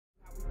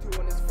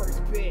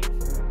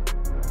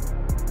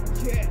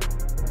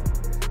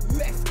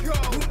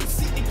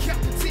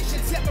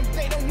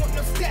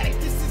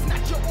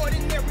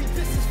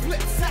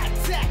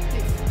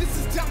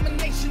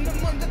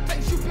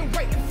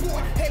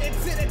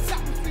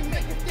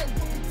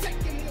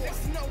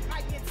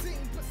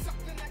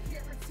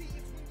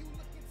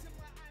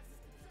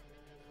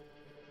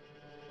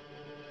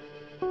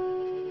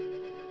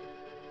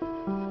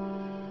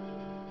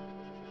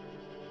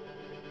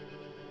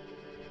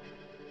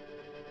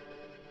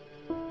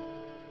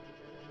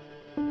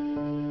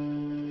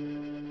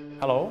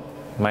Hello,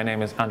 my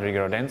name is Andrei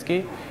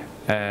Gorodensky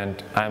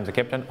and I'm the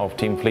captain of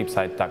team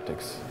FlipSid3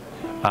 Tactics.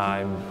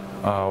 I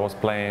was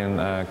playing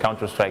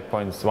Counter Strike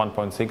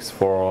 1.6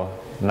 for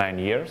 9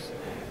 years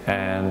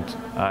and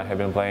I have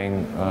been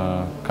playing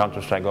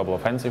Counter Strike Global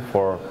Offensive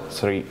for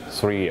three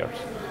years.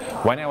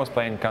 When I was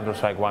playing Counter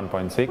Strike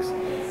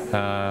 1.6,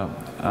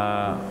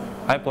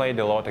 I played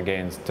a lot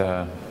against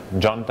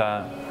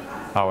Jonta,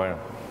 our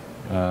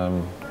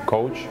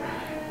coach,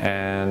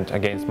 and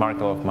against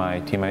Markelov, my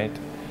teammate.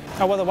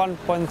 I was a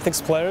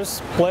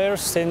 1.6 player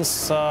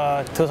since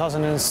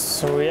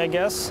 2003, I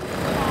guess,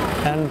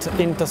 and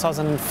in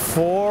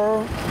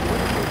 2004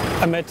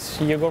 I met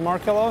Yegor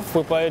Markelov.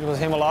 We played with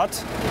him a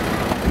lot,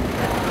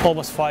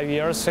 almost 5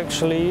 years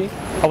actually.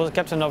 I was a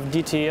captain of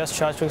DTS,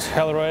 Chatrix,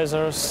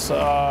 Hellraisers,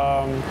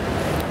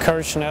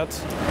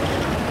 CourageNet,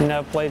 and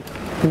I played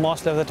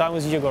mostly of the time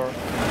with Yegor.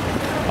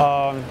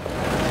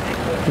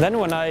 Then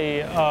when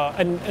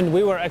and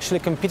we were actually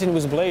competing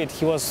with Blade.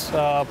 He was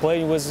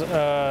playing with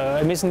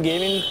Amazing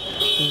Gaming,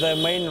 the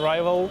main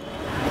rival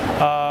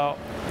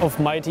of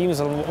my team,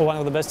 one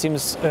of the best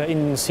teams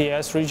in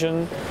CS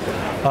region.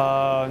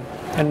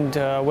 And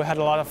we had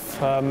a lot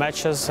of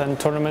matches and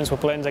tournaments. We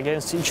played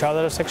against each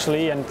other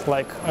actually, and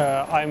like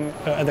I'm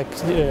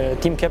the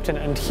team captain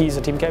and he's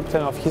the team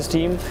captain of his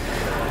team.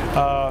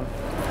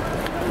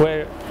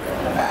 We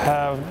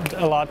have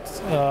a lot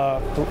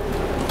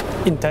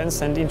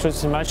intense and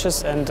interesting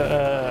matches and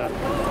a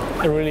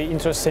really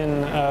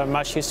interesting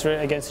match history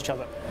against each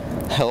other.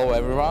 Hello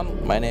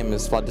everyone, my name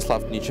is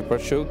Vladislav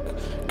Nicheparchuk.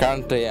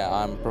 Currently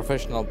I'm a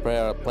professional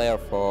player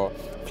for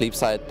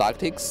FlipSid3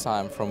 Tactics.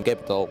 I'm from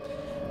capital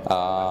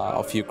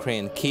of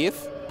Ukraine,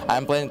 Kiev.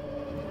 I'm playing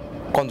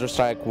Counter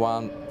Strike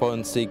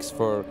 1.6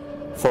 for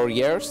 4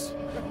 years.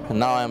 And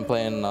now I'm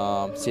playing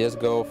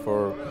CSGO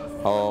for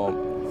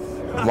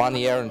 1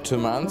 year and 2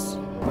 months.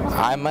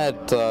 I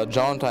met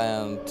Jonta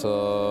and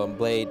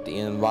Blade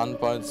in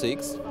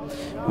 1.6.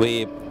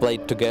 We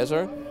played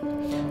together.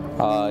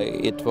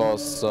 It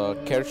was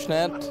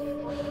CourageNet.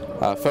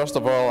 First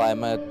of all, I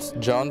met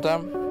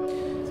Jonta.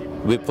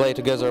 We played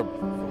together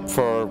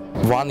for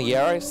 1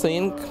 year, I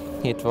think.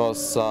 It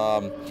was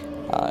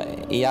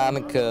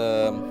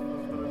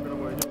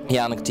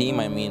young team,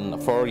 I mean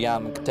 4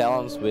 young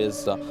talents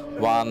with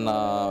one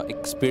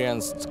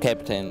experienced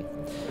captain.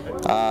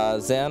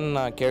 Then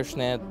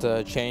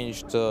CourageNet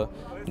changed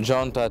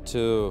Jonta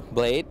to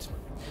Blade,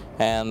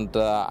 and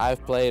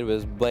I've played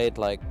with Blade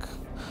like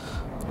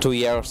 2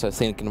 years, I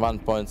think, in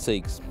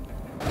 1.6.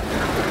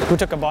 We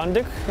took a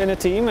Bandik in a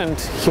team, and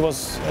he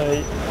was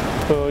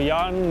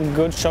young,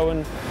 good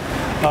showing,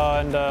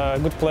 and a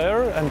good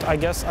player. And I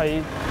guess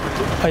I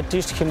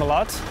teached him a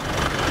lot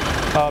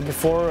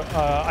before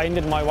I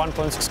ended my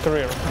 1.6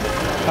 career.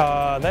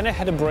 Then I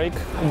had a break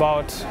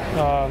about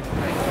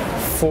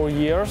 4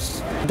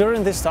 years.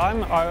 During this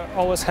time, I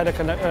always had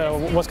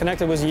was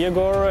connected with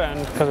Yegor,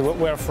 and because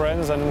we were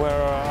friends, and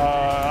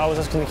I was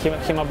asking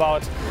him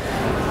about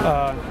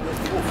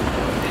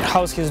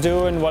how's he's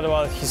doing, what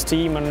about his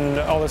team, and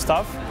all the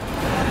stuff.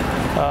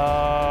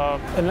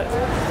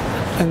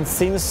 And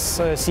since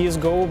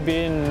CSGO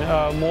being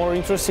more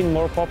interesting,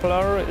 more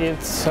popular,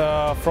 it's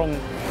from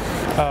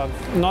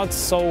not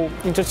so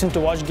interesting to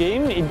watch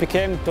game, it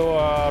became to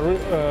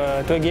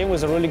a game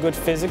with a really good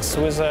physics,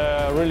 with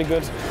really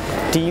good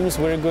teams,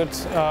 very good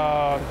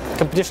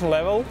competition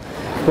level,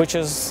 which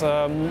is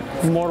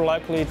more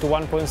likely to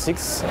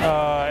 1.6,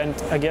 and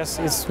I guess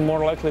it's more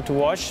likely to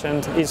watch,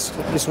 and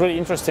it's really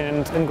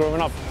interesting and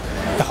growing up,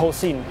 the whole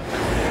scene.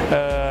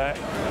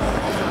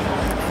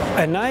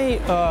 And I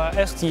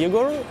asked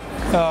Yegor.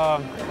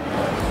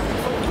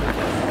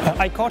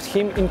 I caught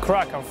him in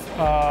Krakow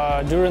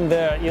during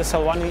the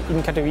ESL One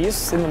in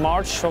Katowice in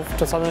March of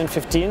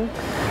 2015.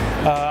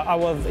 I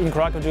was in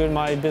Krakow doing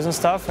my business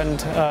stuff,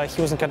 and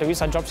he was in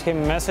Katowice. I dropped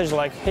him a message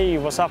like, "Hey,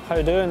 what's up? How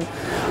you doing?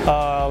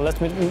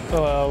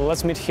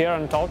 Let's meet here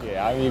and talk."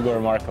 Yeah, I'm Yegor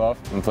Markelov.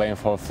 I'm playing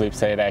for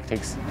FlipSid3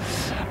 Tactics,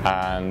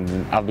 and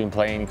I've been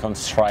playing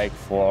Counter Strike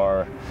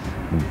for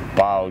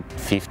about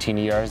 15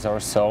 years or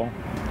so.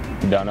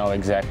 Don't know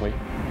exactly.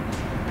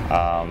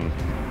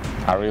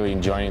 I really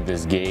enjoyed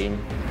this game.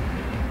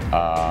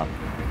 I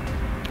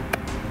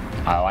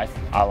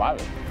love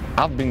it.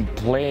 I've been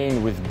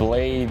playing with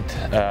Blade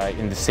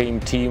in the same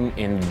team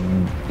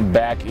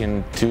back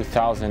in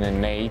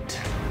 2008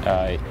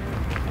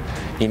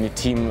 in the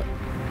team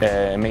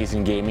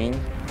Amazing Gaming.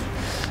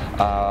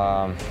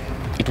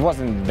 It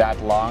wasn't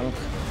that long,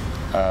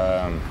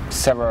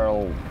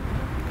 several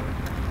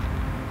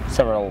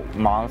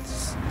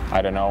months,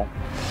 I don't know.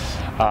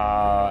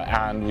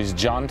 And with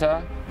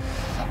Jonta,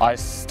 I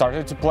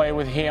started to play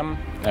with him.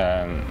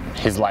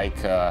 He's like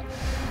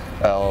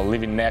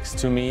living next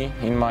to me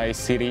in my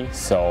city,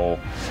 so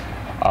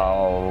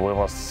we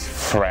was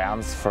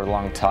friends for a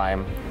long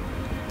time,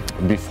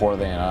 before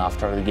then and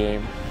after the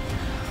game.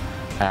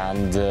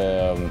 And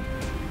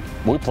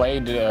we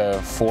played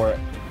for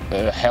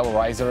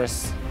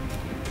Hellraisers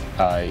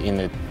in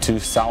the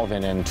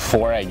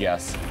 2004, I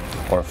guess,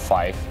 or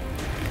 5.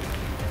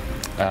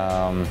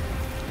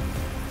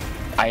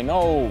 I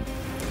know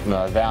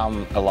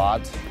them a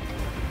lot,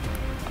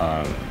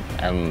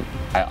 and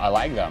I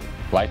like them.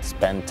 Like to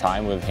spend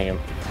time with him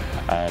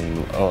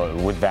and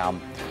with them.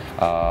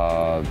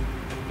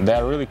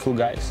 They're really cool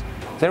guys.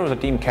 There was a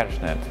team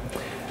Kershnet.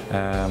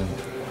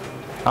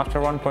 After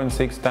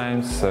 1.6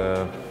 times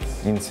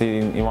in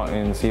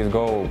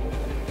CSGO,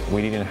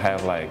 we didn't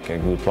have like a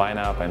good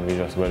lineup, and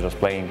were just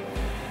playing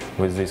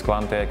with this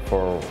clan tag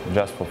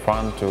just for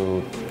fun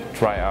to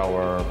try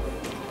our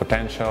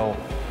potential.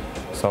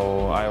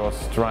 So I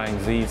was trying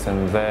this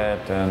and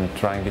that and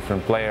trying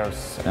different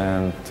players,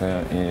 and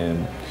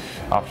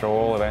after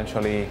all,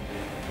 eventually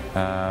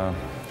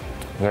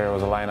there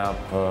was a lineup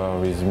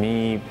with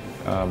me,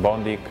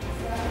 Bondik,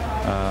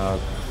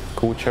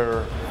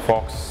 Kucher,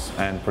 Fox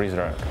and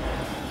Prizrak.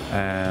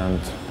 And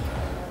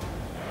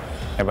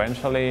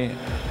eventually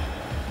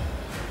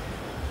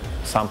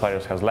some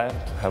players have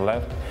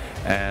left,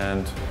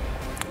 and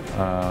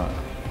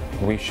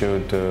we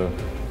should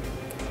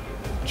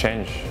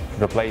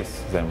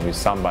replace them with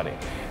somebody.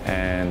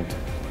 And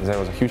there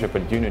was a huge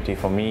opportunity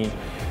for me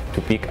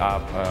to pick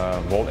up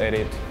Volt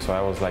Edit, so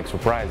I was like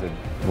surprised that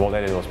Volt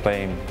Edit was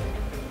playing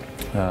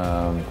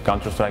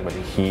Counter Strike, but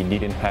he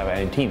didn't have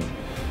any team.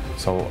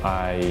 So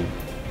I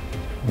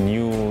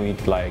knew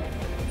it like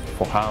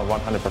for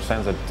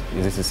 100% that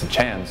this is a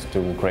chance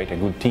to create a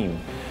good team.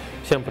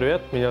 Всем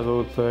привет, меня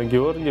зовут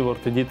Георгий,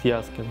 Вортедит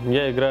Яскин.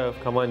 Я играю в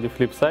команде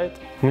FlipSid.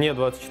 Мне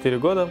 24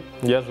 года,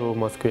 я живу в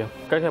Москве.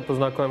 Как я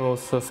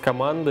познакомился с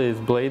командой, с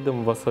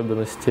Блейдом в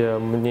особенности,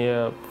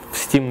 мне в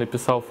Steam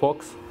написал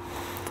Fox,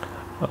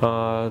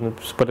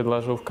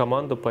 предложил в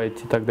команду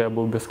пойти, тогда я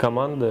был без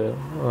команды.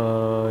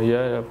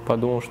 Я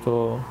подумал,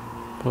 что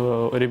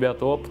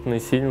ребята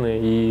опытные, сильные,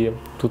 и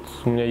тут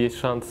у меня есть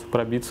шанс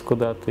пробиться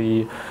куда-то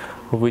и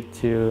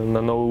выйти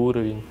на новый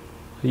уровень.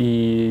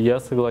 И я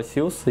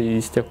согласился, и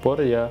с тех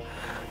пор я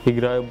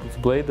играю с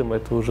Блейдом,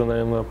 это уже,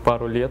 наверное,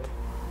 пару лет,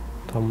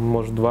 там,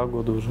 может, 2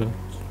 года уже,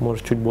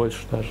 может, чуть больше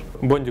даже.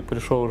 Бондик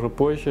пришел уже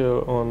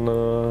позже, он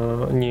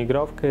не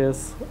играл в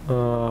КС,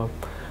 но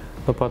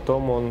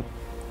потом он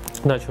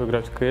начал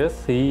играть в КС,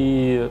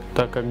 и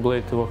так как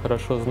Блейд его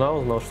хорошо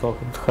знал, что он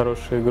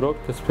хороший игрок,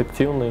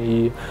 перспективный,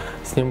 и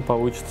с ним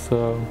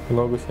получится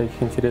много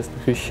всяких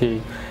интересных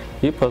вещей.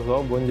 И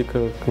позвал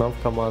Бондика к нам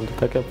в команду,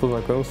 так я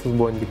познакомился с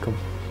Бондиком.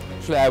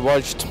 Actually, I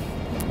watched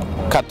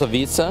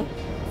Katowice,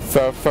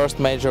 first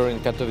major in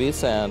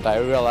Katowice, and I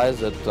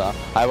realized that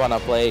I want to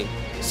play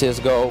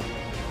CSGO.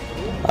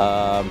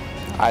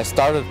 I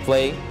started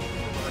play,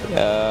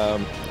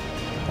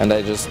 and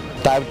I just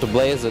typed to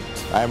Blaze that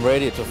I'm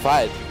ready to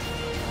fight.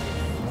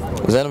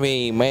 Then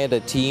we made a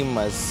team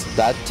as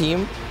that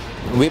team.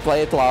 We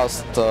played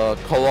last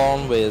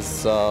Cologne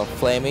with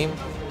Flamey,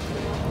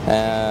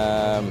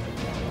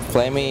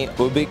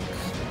 Ubik.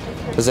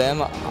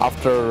 Then,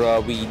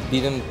 after we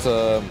didn't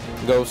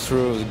go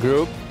through the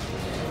group,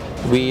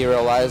 we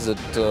realized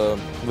that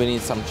we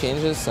need some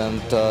changes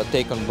and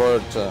take on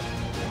board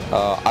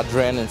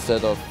Adren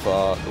instead of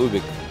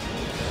Ubik.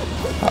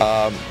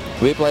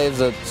 We played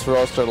that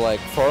roster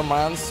like 4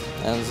 months,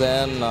 and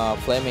then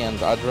Flamey and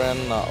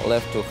Adren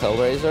left to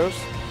Hellraisers,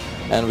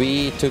 and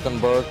we took on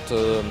board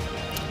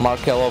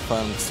Markelov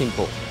and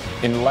Simple.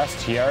 In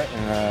last year,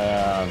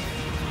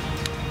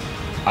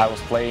 I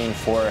was playing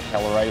for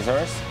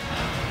Hellraisers.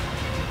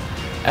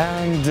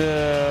 And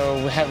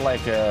we had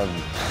like a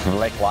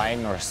black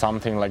line or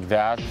something like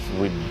that.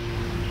 We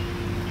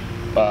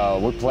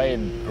played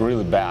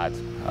really bad.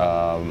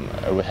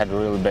 We had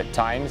really bad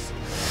times,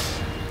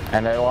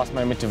 and I lost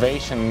my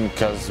motivation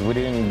because we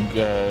didn't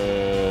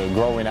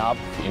growing up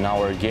in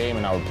our game,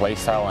 in our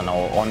playstyle, and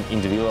our own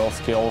individual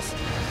skills.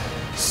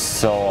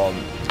 So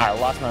I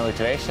lost my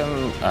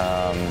motivation.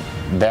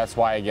 That's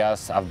why I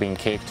guess I've been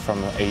kicked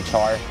from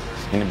HR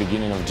in the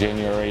beginning of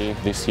January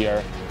this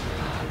year.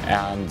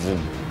 And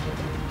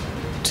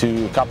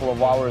a couple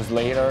of hours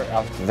later,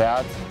 after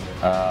that,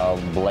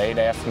 Blade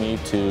asked me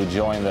to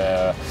join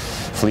the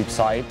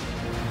FlipSid,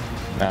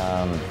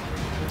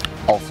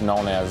 also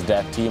known as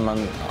that team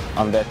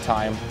on that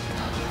time.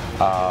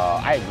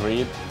 I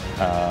agreed.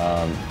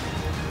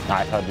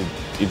 I thought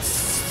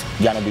it's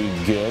gonna be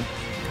good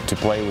to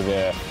play with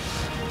the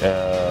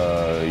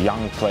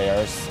young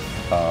players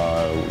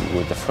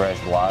with the fresh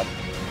blood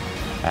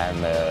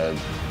and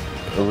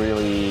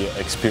really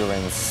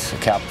experienced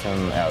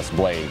captain as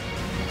Blade.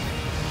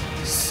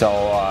 So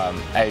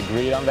I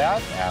agreed on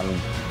that, and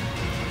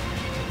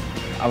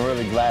I'm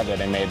really glad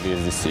that I made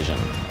this decision.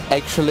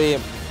 Actually,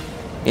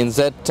 in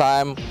that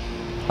time,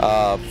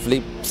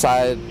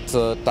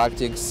 FlipSid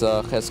Tactics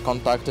has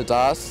contacted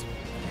us,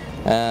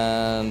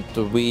 and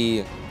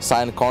we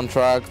signed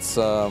contracts,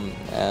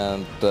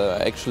 and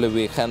actually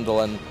we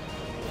handle an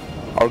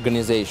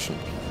organization.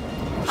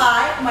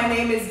 Hi, my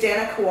name is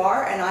Dana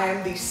Kawar, and I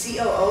am the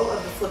COO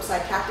of the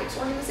FlipSid Tactics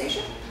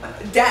organization.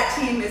 Dat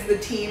team is the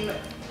team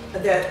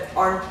that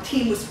our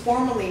team was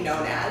formerly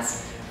known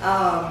as.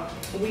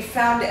 We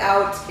found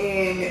out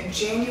in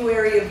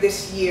January of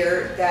this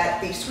year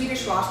that the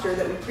Swedish roster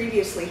that we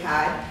previously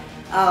had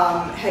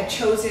had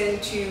chosen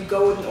to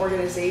go with an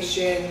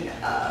organization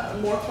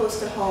more close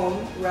to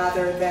home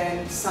rather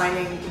than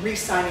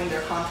re-signing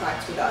their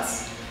contracts with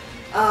us.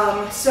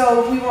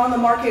 So we were on the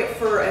market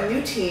for a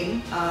new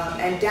team,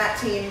 and that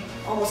team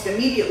almost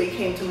immediately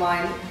came to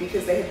mind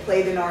because they had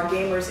played in our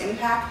Gamers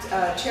Impact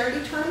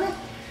charity tournament,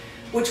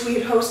 which we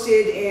had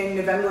hosted in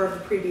November of the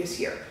previous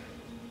year.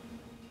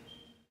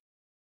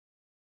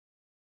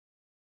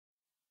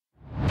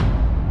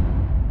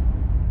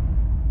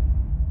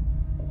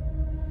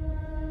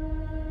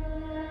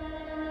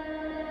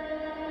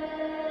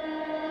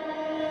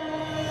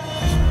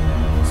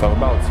 So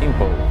about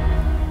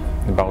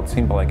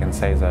Simple I can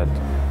say that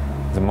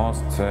the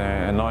most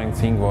annoying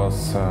thing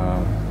was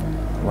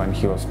when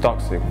he was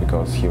toxic,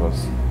 because he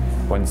was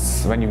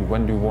when you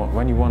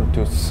want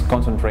to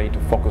concentrate, to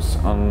focus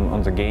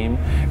on the game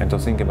and to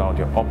think about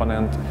your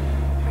opponent,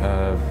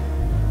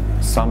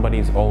 somebody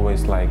is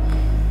always like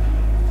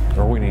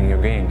ruining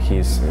your game.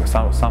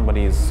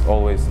 Somebody is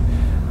always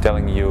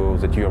telling you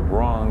that you are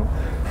wrong.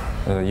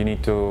 You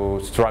need to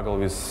struggle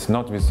with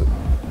not with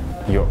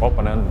your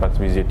opponent but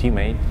with your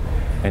teammate,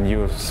 and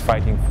you're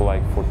fighting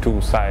for two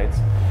sides.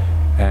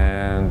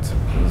 And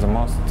the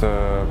most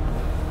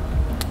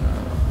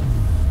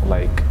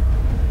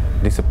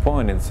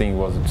disappointing thing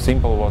was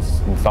Simple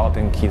was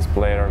insulting his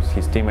players,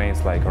 his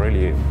teammates, like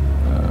really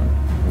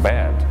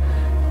bad.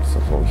 So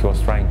he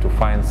was trying to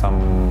find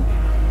some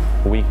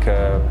weak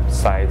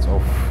sides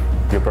of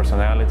your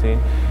personality,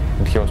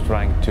 and he was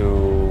trying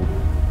to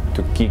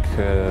kick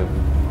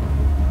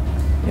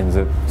in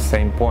the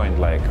same point,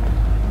 like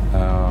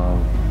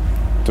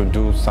to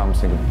do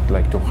something,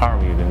 like to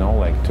harm you, you know,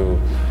 like to.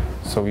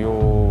 So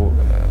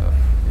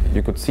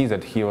you could see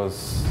that he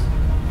was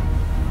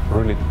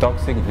really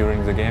toxic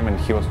during the game, and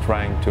he was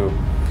trying to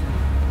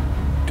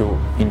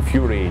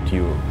infuriate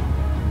you,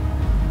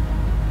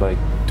 like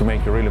to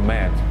make you really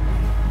mad,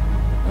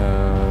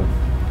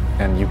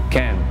 and you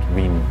can't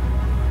win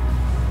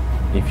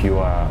if you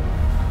are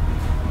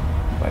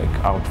like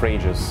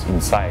outrageous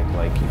inside.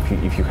 Like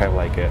if you have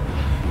like a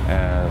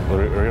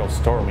real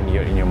storm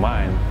in your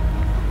mind,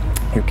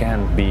 you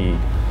can't be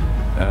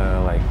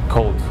like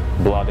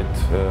cold-blooded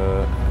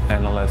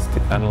analyst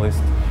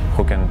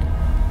who can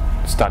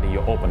study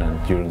your opponent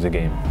during the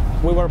game.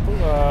 We were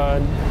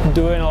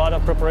doing a lot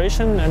of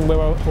preparation, and we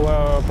were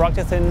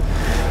practicing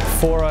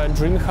for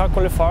DreamHack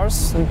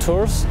qualifiers and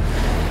tours.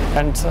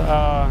 And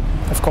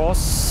of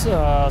course,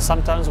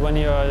 sometimes when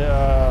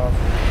you're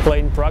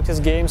playing practice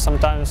games,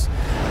 sometimes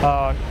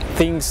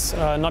things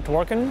not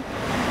working,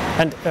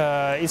 and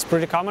it's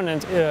pretty common,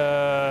 and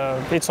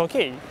it's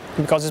okay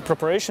because it's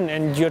preparation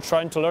and you're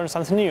trying to learn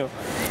something new.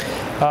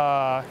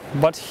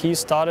 But he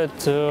started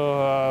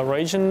to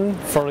raging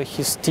for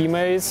his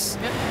teammates,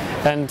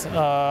 and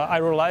I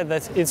realized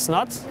that it's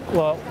not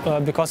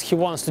because he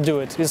wants to do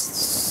it.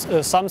 It's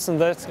something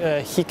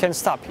that he can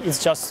stop.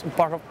 It's just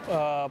part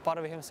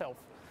of himself.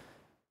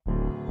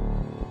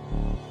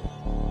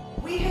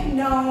 We had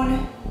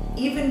known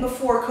even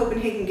before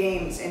Copenhagen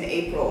Games in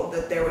April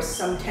that there was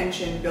some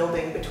tension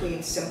building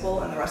between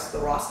Simple and the rest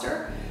of the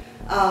roster.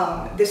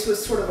 This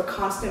was sort of a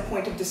constant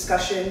point of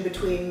discussion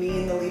between me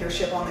and the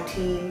leadership on the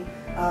team,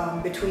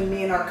 between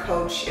me and our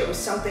coach. It was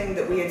something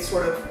that we had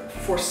sort of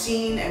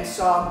foreseen and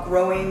saw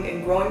growing,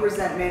 and growing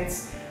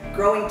resentments,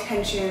 growing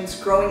tensions,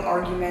 growing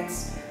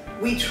arguments.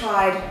 We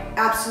tried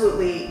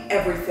absolutely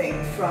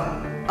everything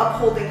from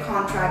upholding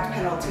contract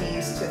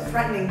penalties to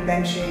threatening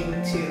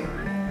benching to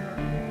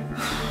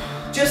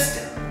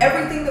just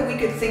everything that we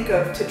could think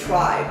of to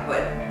try.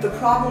 But the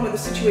problem with a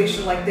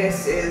situation like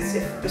this is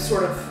if the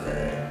sort of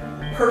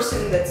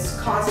person that's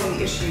causing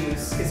the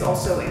issues is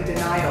also in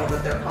denial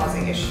that they're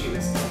causing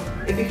issues,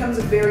 it becomes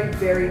a very,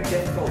 very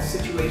difficult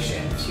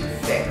situation to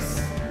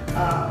fix.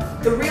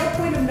 The real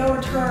point of no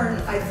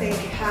return, I think,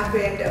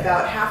 happened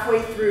about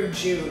halfway through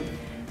June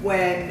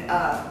when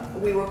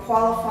we were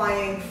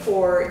qualifying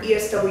for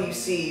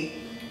ESWC,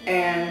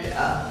 and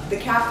the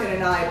captain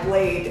and I,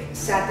 Blade,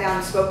 sat down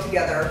and spoke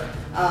together,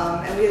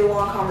 and we had a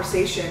long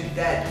conversation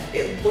that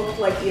it looked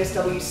like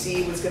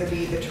ESWC was going to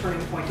be the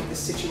turning point of this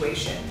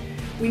situation.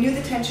 We knew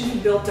the tension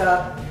had built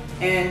up,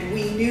 and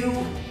we knew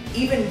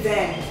even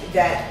then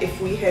that if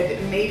we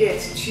had made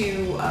it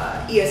to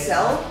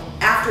ESL,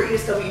 after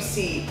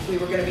ESWC, we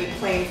were going to be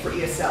playing for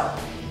ESL.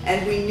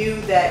 And we knew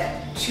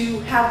that to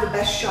have the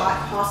best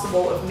shot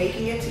possible of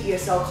making it to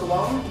ESL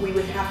Cologne, we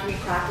would have to be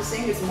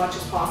practicing as much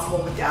as possible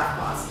with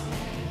DAFCOST.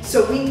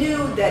 So we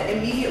knew that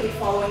immediately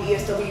following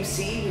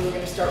ESWC, we were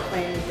going to start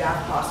playing with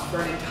DAFCOST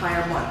for an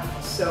entire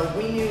month. So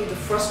we knew the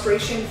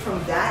frustration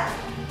from that,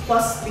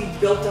 plus the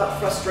built-up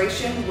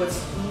frustration,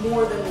 was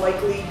more than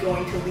likely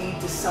going to lead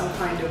to some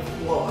kind of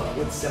blow-up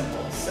with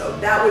Simple. So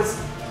that was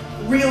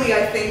really,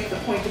 I think, the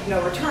point of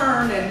no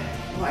return. And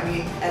well, I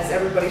mean, as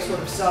everybody sort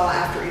of saw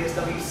after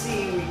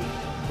ESWC,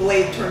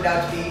 Blade turned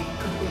out to be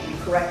completely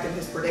correct in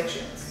his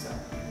predictions. So.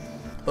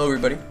 Hello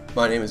everybody,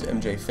 my name is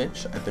MJ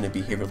Finch. I've been a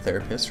behavioral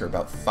therapist for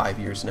about 5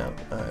 years now.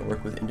 I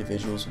work with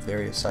individuals with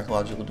various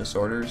psychological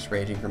disorders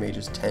ranging from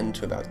ages 10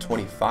 to about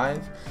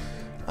 25.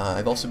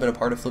 I've also been a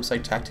part of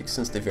FlipSid3 Tactics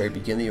since the very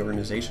beginning of the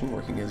organization,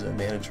 working as a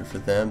manager for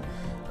them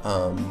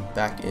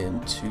back in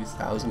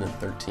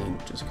 2013,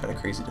 which is kind of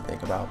crazy to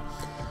think about.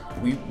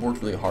 We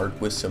worked really hard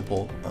with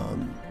Simple.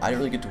 I didn't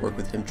really get to work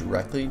with him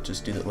directly,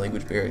 just due to the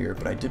language barrier,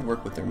 but I did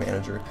work with their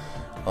manager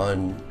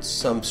on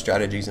some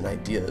strategies and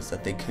ideas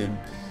that they could,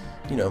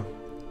 you know,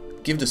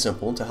 give to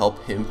Simple to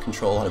help him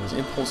control a lot of his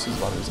impulses,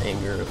 a lot of his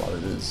anger, a lot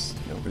of his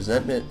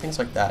resentment, things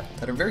like that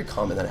are very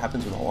common. That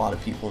happens with a lot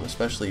of people, and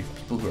especially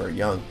people who are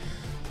young.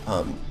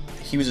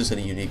 He was just in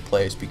a unique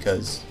place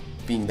because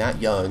being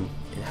that young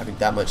and having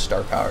that much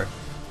star power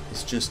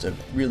is just a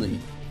really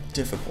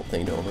difficult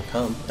thing to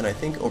overcome, and I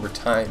think over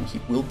time he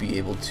will be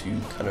able to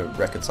kind of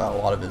reconcile a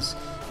lot of his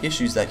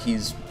issues that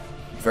he's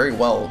very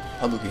well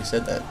publicly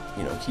said that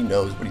he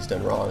knows what he's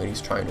done wrong and he's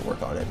trying to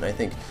work on it. And I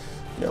think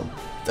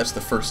that's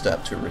the first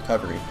step to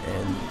recovery,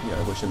 and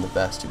I wish him the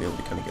best to be able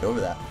to kind of get over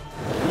that.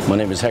 My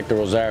name is Hector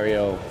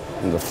Rosario.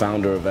 I'm the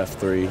founder of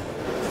F3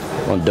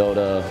 on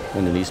Dota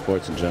and in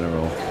esports in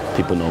general.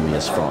 People know me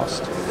as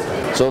Frost.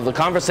 So the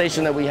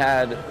conversation that we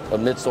had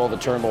amidst all the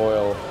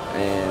turmoil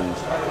and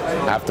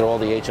after all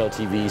the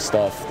HLTV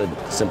stuff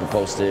that Simple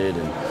posted,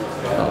 and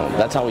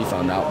that's how we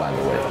found out, by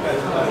the way,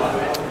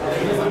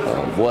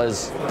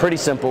 was pretty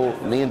simple.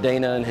 Me and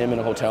Dana and him in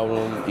a hotel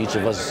room, each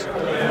of us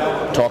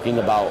talking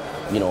about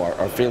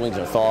our feelings,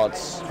 our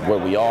thoughts, where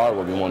we are,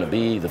 where we want to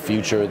be, the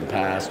future, the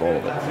past, all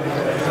of it.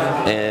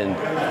 And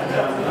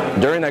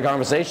during that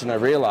conversation, I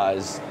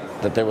realized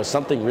that there was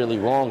something really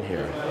wrong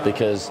here,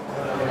 because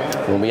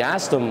when we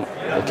asked him,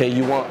 okay,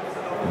 you want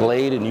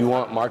Blade and you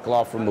want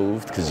Markelov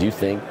removed because you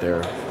think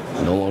they're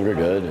no longer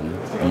good and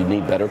you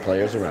need better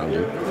players around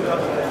you,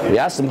 we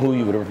asked him who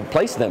you would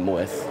replace them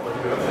with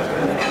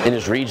in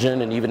his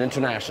region and even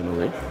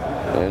internationally.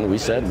 And we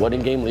said, what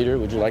in-game leader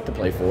would you like to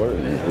play for,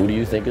 and who do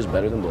you think is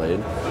better than Blade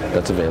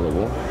that's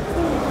available?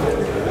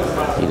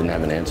 He didn't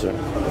have an answer.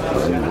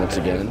 And once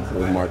again,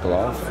 with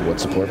Markelov, what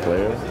support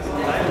player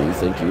do you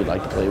think you would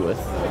like to play with?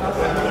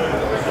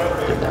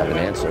 Didn't have an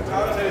answer.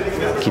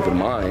 Keep in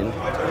mind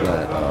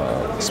that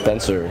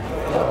Spencer,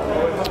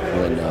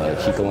 when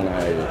Hiko and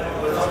I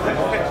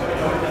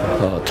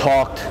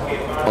talked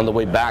on the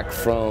way back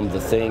from the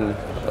thing,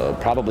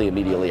 probably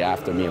immediately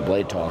after me and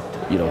Blade talked,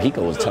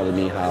 Hiko was telling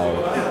me how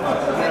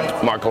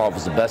Markelov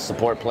was the best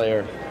support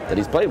player that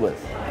he's played with.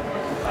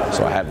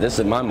 So I have this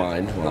in my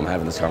mind when I'm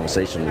having this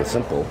conversation with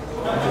Simple,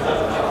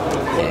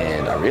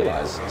 and I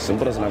realize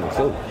Simple doesn't have a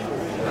clue.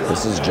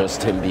 This is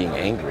just him being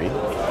angry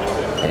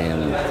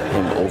and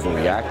him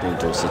overreacting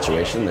to a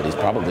situation that he's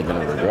probably going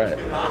to regret.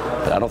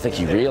 But I don't think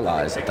he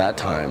realized at that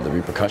time the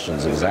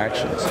repercussions of his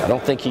actions. I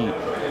don't think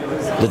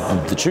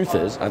the truth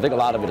is, I think a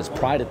lot of it is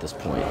pride at this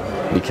point,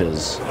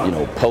 because,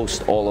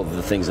 post all of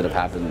the things that have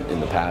happened in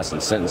the past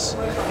and since,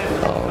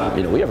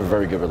 we have a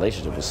very good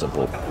relationship with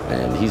Simple,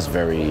 and he's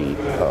very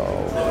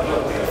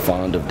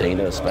fond of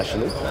Dana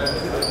especially.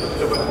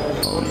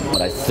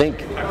 But I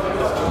think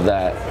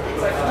that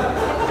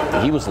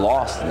he was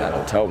lost in that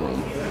hotel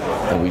room,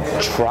 and we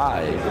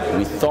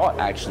thought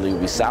actually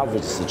we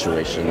salvaged the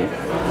situation,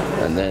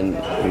 and then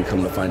we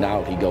come to find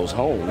out he goes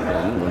home,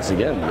 and once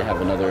again we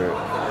have another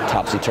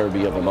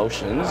topsy-turvy of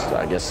emotions.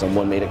 I guess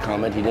someone made a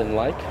comment he didn't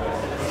like,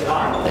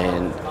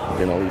 and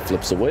he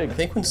flips a wig. I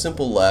think when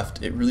Simple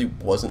left, it really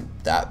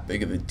wasn't that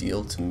big of a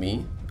deal to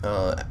me.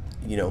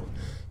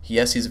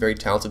 Yes, he's a very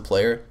talented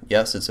player.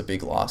 Yes, it's a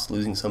big loss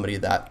losing somebody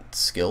that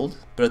skilled,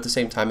 but at the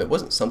same time, it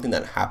wasn't something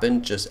that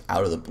happened just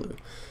out of the blue.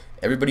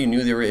 Everybody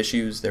knew there were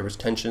issues, there was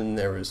tension,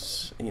 there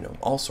was,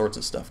 all sorts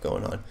of stuff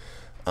going on.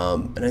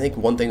 And I think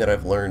one thing that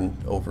I've learned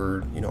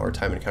over, our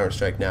time in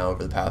Counter-Strike now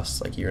over the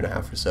past year and a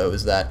half or so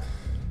is that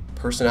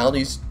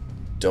personalities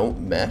don't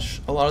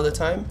mesh a lot of the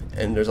time,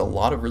 and there's a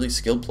lot of really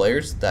skilled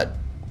players that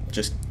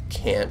just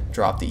can't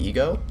drop the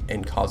ego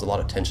and cause a lot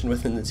of tension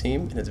within the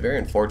team, and it's very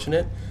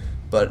unfortunate,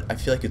 but I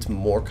feel like it's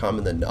more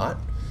common than not.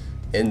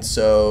 And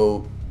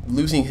so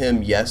losing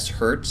him, yes,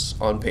 hurts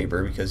on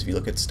paper, because if you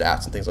look at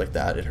stats and things like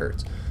that, it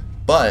hurts.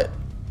 But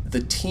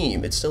the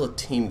team, it's still a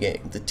team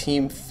game. The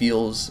team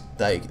feels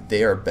like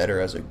they are better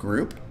as a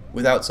group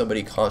without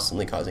somebody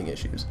constantly causing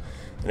issues.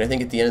 And I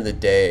think at the end of the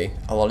day,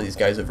 a lot of these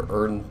guys have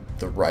earned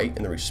the right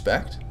and the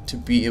respect to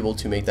be able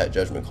to make that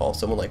judgment call.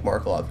 Someone like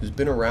Markelov, who's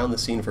been around the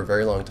scene for a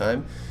very long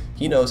time,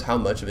 he knows how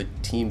much of a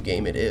team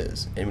game it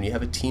is. And when you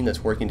have a team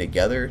that's working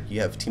together,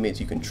 you have teammates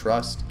you can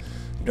trust,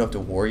 you don't have to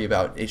worry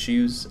about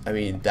issues. I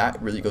mean,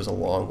 that really goes a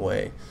long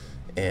way.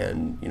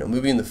 And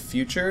moving in the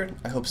future,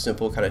 I hope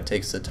Simple kind of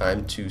takes the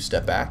time to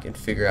step back and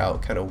figure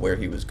out kind of where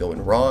he was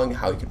going wrong,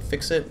 how he can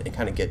fix it, and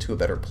kind of get to a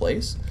better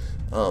place.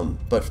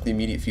 But for the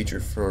immediate future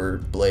for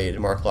Blade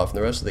and Markelov and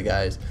the rest of the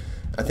guys,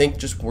 I think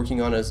just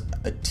working on as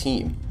a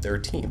team. They're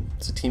a team.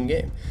 It's a team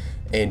game.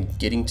 And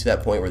getting to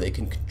that point where they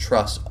can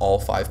trust all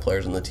 5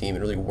 players on the team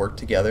and really work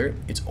together,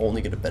 it's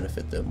only going to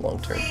benefit them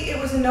long term.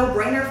 It was a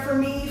no-brainer for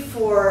me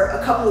for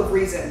a couple of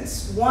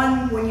reasons.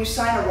 One, when you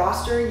sign a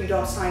roster, you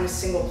don't sign a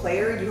single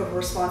player. You have a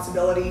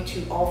responsibility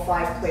to all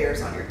 5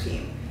 players on your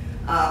team.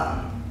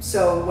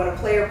 So when a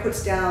player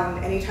puts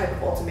down any type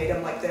of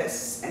ultimatum like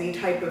this, any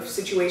type of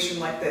situation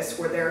like this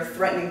where they're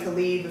threatening to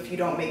leave if you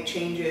don't make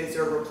changes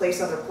or replace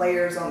other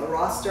players on the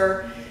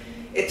roster,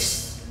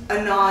 it's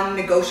a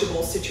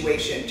non-negotiable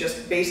situation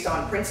just based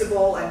on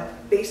principle and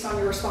based on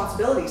your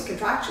responsibilities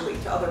contractually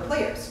to other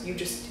players.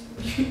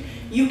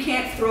 You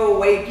can't throw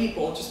away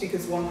people just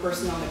because one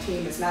person on the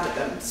team is mad at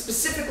them,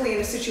 specifically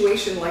in a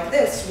situation like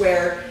this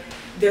where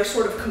their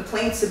sort of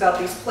complaints about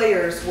these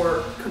players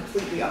were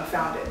completely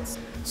unfounded.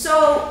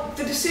 So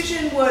the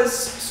decision was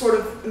sort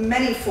of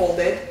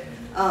many-folded.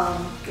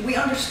 We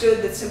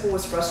understood that Simple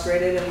was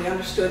frustrated, and we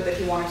understood that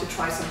he wanted to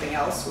try something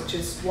else, which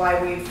is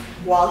why we've,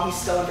 while he's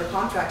still under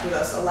contract with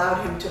us,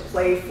 allowed him to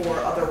play for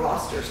other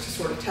rosters to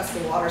sort of test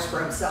the waters for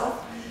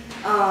himself.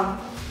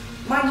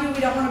 Mind you, we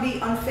don't want to be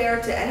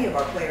unfair to any of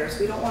our players.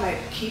 We don't want to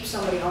keep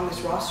somebody on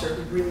this roster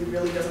who really,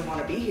 really doesn't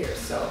want to be here.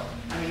 So,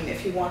 I mean,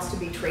 if he wants to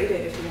be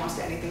traded, if he wants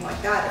to anything like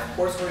that, of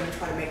course we're going to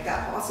try to make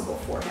that possible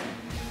for him.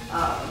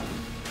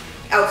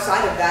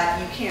 Outside of that,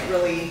 you can't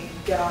really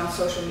get on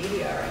social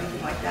media or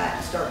anything like that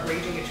and start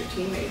raging at your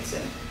teammates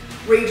and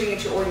raging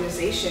at your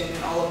organization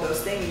and all of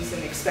those things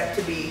and expect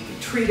to be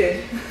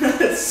treated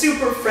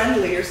super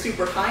friendly or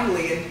super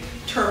kindly and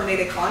terminate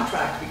a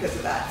contract because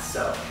of that.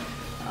 So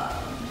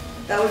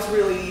that was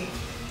really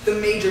the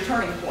major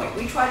turning point.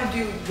 We try to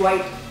do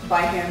right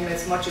by him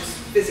as much as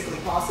physically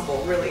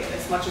possible, really, and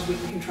as much as we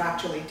can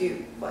contractually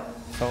do. But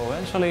so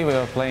eventually we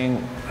were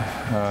playing,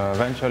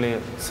 eventually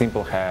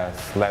Simple has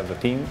left the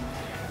team,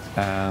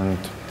 and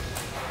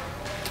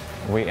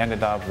we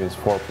ended up with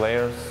 4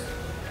 players.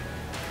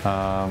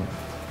 On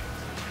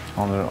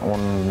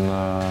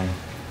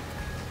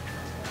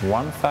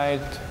one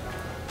side,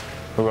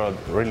 we were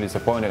really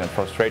disappointed and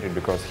frustrated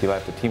because he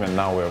left the team, and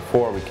now we're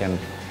 4.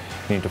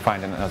 We need to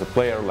find another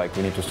player. Like,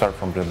 we need to start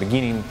from the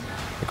beginning,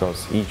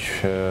 because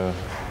each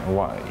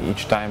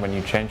time when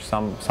you change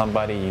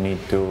somebody, you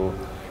need to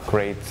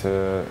create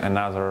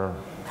another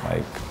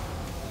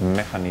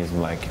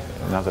mechanism, like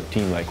another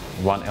team. Like,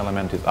 one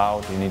element is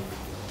out, you need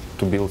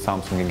to build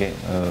something again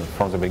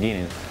from the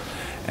beginning.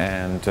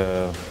 And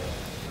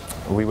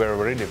we were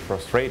really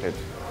frustrated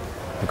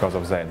because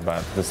of that. But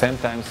at the same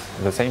time,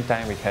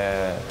 we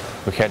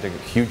had a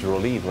huge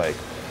relief. Like,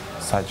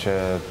 such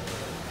a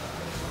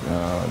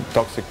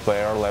toxic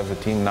player left the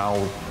team. Now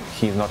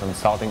he's not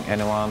insulting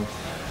anyone.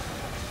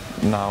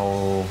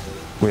 Now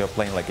we are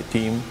playing like a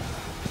team.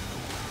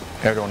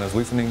 Everyone is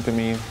listening to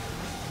me,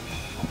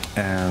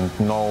 and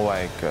no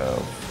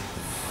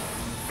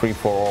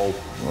free-for-all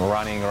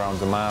running around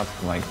the map,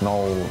 like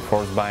no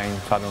force buying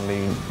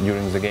suddenly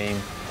during the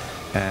game.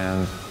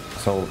 And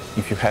so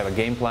if you have a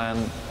game plan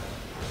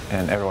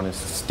and everyone is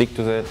stick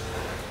to it,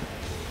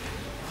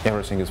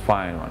 everything is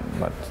fine.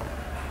 But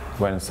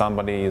when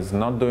somebody is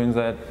not doing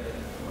that,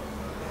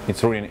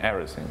 it's ruining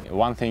everything.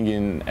 One thing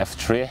in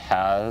F3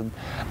 had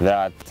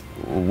that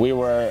we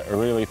were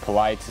really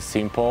polite to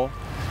Simple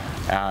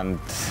and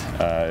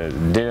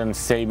didn't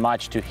say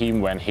much to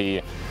him when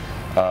he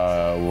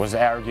was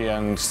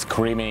arguing,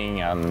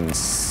 screaming and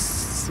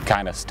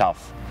kind of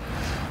stuff.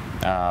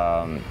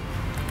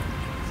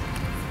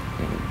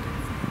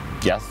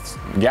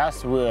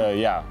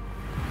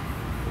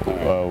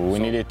 We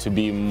needed to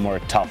be more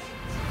tough.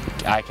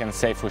 I can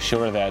say for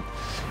sure that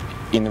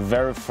in the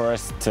very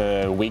first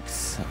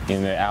weeks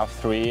in the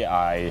F3,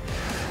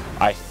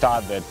 I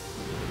thought that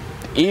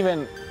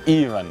even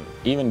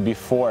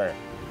before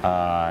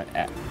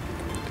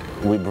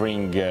we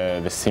bring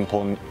the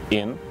Simple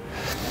in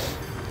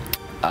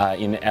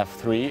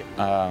F3,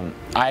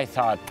 I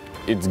thought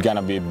it's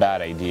gonna be a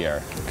bad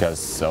idea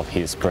because of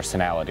his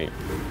personality.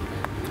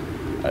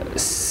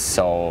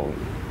 So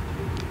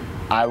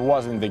I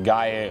wasn't the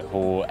guy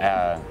who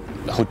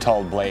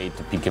told Blade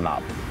to pick him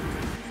up.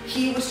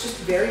 he was just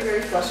very,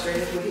 very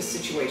frustrated with his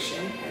situation,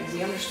 and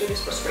he understood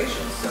his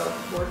frustration, so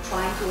we're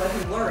trying to let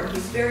him learn.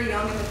 He's very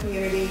young in the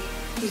community,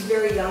 he's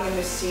very young in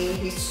this scene,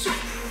 he's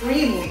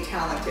supremely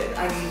talented.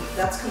 I mean,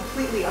 that's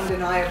completely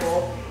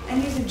undeniable,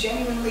 and he's a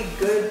genuinely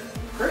good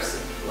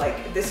person.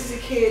 Like, this is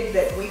a kid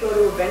that we go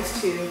to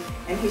events to,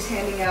 and he's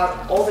handing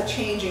out all the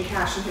change and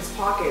cash in his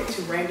pocket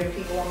to random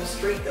people on the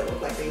street that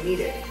look like they need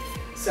it.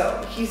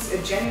 So he's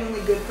a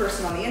genuinely good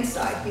person on the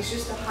inside. He's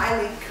just a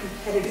highly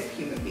competitive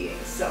human being.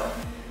 So,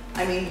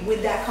 I mean,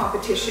 with that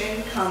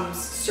competition comes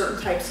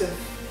certain types of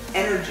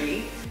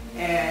energy,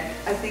 and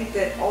I think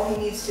that all he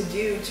needs to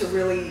do to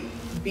really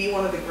be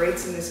one of the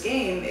greats in this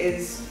game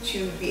is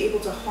to be able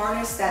to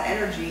harness that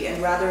energy,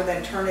 and rather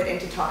than turn it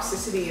into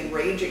toxicity and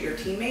rage at your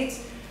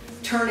teammates,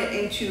 turn it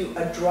into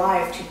a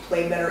drive to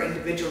play better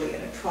individually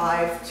and a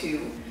drive to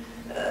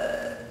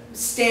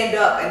stand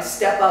up and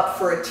step up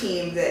for a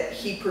team that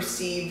he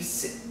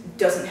perceives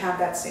doesn't have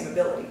that same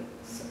ability.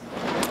 So.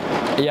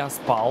 Я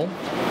спал,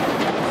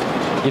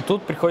 и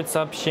тут приходит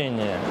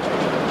сообщение.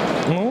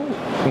 Ну,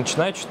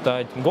 начинаю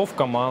читать, го в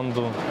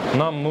команду,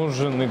 нам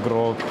нужен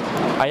игрок.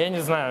 А я не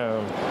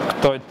знаю,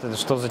 кто это,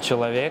 что за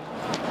человек.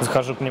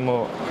 Захожу к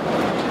нему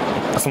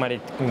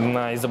посмотреть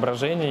на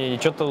изображение и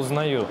что-то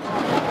узнаю.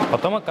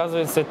 Потом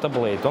оказывается это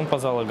Блейд. Он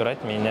позвал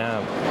играть меня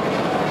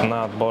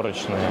на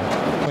отборочные.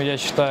 Я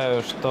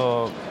считаю,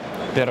 что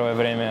первое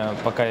время,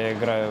 пока я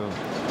играю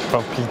в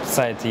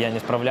FlipSid, я не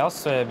справлялся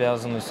с своей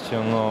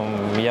обязанностью, но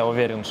я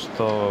уверен,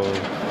 что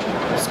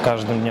с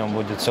каждым днем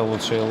будет все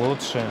лучше и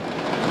лучше.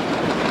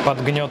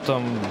 Под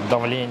гнетом,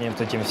 давлением,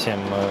 этим всем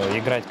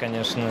играть,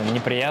 конечно,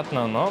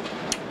 неприятно, но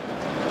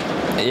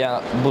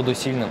я буду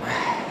сильным.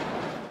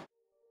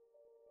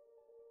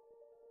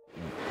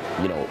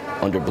 You know,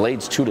 under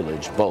Blade's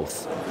tutelage,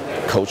 both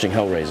coaching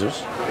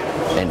Hellraisers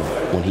and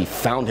when he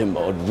found him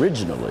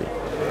originally,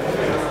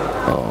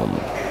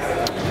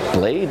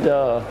 Blade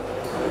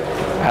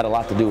had a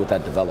lot to do with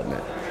that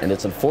development. And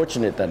it's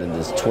unfortunate that in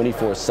this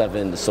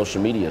 24/7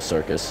 social media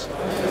circus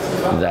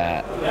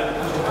that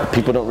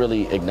people don't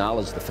really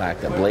acknowledge the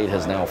fact that Blade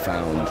has now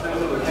found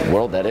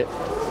World Edit,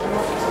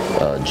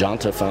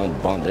 Jonta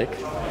found Bondic,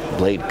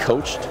 Blade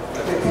coached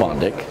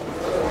Bondic,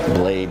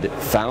 Blade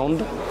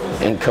found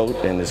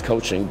and is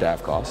coaching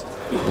Davcost,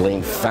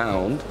 Blade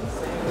found,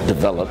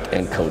 developed,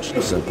 and coached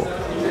Simple.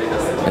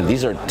 And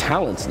these are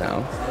talents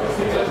now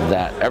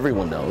that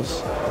everyone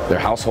knows. They're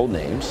household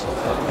names.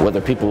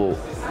 Whether people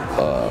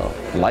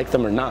like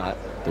them or not,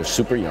 they're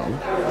super young,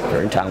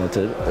 very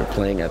talented, they're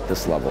playing at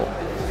this level.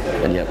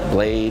 And yet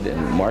Blade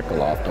and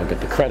Markelov don't get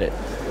the credit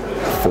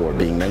for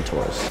being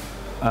mentors.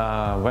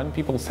 When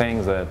people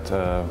saying that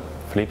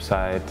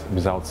FlipSid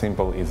without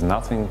Simple is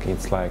nothing,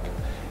 it's like,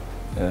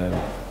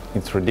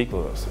 it's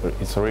ridiculous.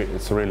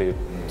 It's really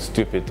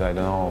stupid. I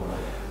don't know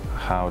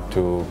how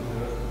to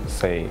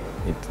say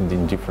it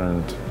in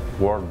different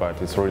word,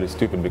 but it's really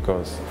stupid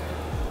because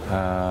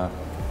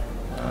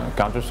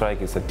Counter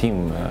Strike is a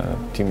team.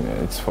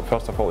 It's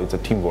first of all, it's a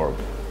teamwork,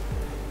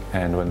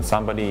 and when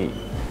somebody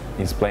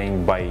is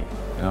playing by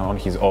on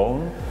his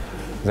own,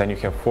 then you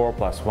have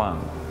 4+1,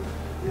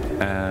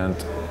 and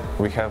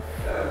we have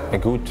a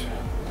good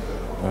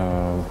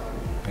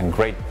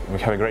we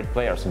have great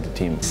players in the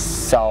team.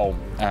 So,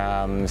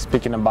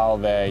 speaking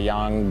about the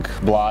young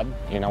blood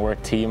in our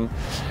team,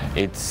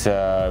 it's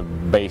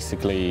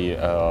basically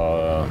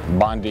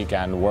Bondic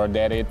and Word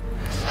Edit.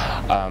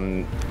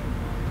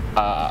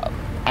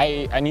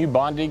 I knew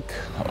Bondic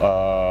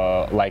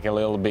like a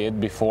little bit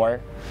before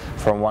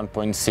from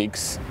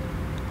 1.6,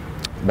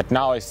 but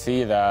now I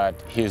see that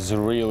he's a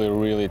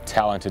really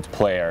talented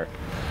player.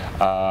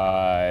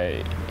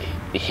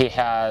 He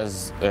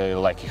has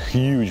like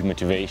huge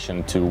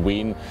motivation to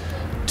win,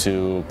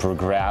 to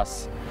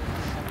progress,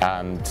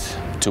 and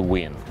to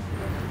win.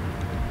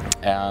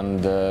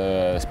 And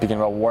speaking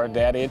about Word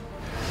Edit,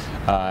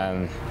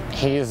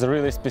 he is a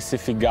really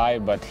specific guy,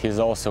 but he's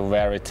also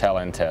very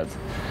talented.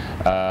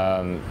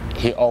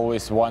 He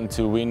always wants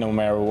to win no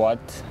matter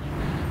what,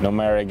 no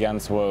matter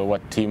against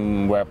what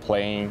team we're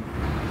playing.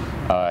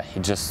 He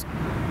just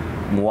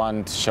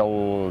wants to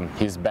show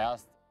his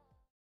best.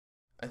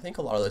 I think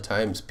a lot of the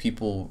times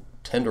people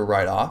tend to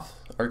write off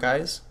our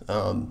guys.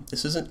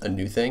 This isn't a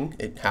new thing.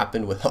 It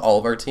happened with all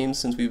of our teams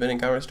since we've been in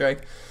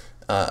Counter-Strike.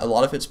 A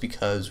lot of it's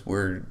because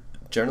we're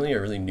generally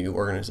a really new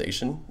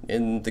organization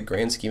in the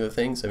grand scheme of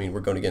things. I mean,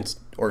 we're going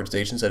against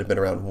organizations that have been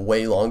around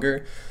way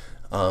longer,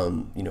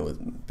 you know,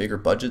 with bigger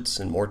budgets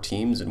and more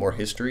teams and more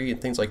history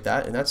and things like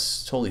that, and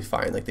that's totally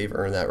fine. Like, they've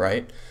earned that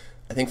right.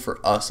 I think for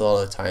us, a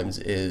lot of the times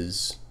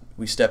is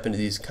we step into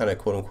these kind of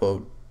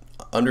quote-unquote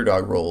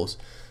underdog roles,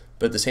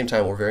 but at the same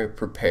time, we're very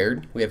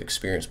prepared. We have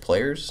experienced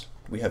players.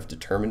 We have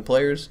determined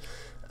players.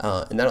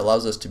 And that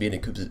allows us to be in a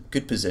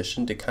good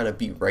position to kind of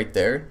be right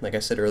there. Like I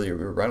said earlier,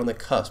 we were right on the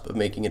cusp of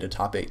making it a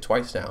top 8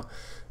 twice now.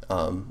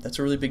 That's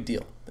a really big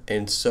deal.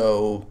 And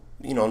so,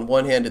 you know, on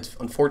one hand, it's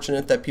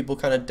unfortunate that people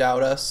kind of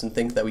doubt us and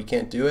think that we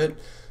can't do it.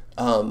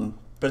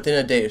 But at the end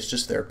of the day, it's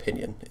just their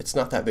opinion. It's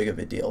not that big of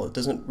a deal. It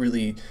doesn't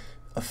really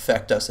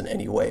affect us in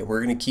any way.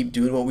 We're going to keep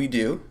doing what we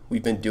do.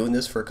 We've been doing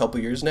this for a couple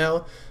years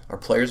now. Our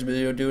players have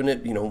been doing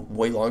it, you know,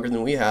 way longer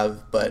than we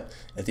have. But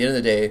at the end of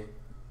the day,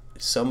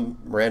 some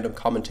random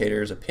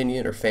commentator's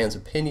opinion or fan's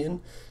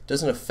opinion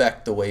doesn't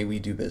affect the way we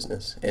do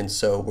business. And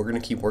so we're going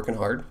to keep working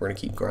hard. We're going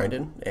to keep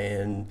grinding.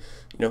 And,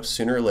 you know,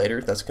 sooner or later,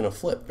 that's going to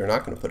flip. They're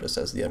not going to put us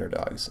as the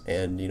underdogs.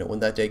 And, you know,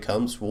 when that day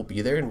comes, we'll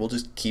be there and we'll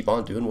just keep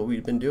on doing what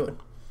we've been doing.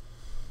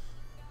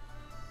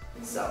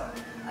 So,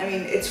 I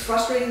mean, it's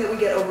frustrating that we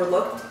get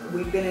overlooked.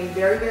 We've been in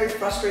very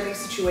frustrating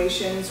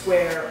situations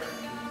where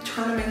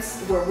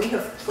tournaments where we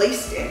have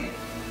placed in,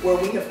 where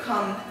we have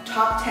come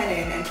top 10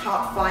 in and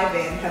top 5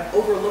 in, have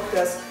overlooked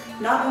us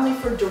not only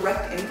for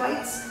direct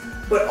invites,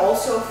 but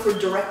also for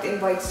direct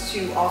invites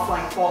to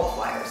offline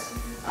qualifiers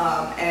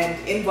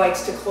and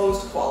invites to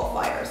closed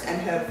qualifiers,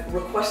 and have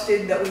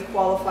requested that we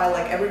qualify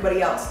like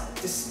everybody else,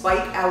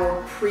 despite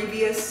our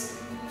previous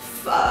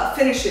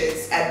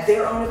finishes at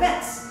their own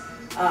events.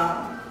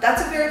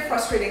 That's a very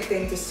frustrating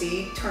thing to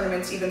see.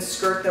 Tournaments even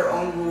skirt their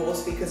own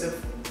rules because of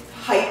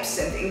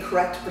hypes and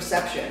incorrect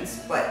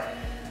perceptions. But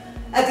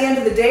at the end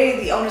of the day,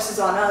 the onus is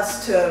on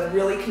us to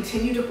really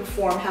continue to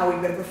perform how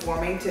we've been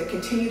performing, to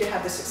continue to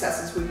have the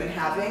successes we've been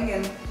having,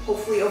 and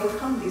hopefully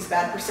overcome these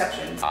bad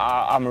perceptions.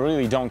 I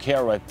really don't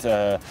care what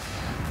the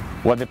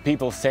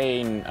people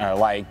saying,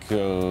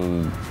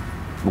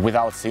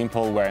 without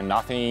Simple we're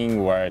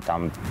nothing, we're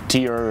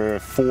tier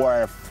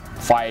 4,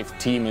 5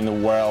 team in the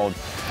world,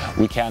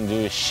 we can't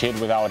do shit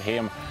without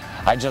him.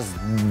 I just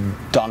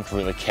don't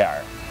really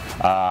care.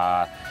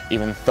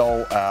 Even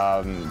though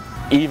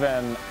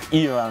even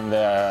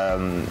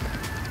the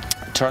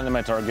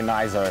tournament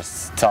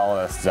organizers tell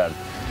us that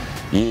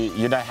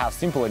you don't have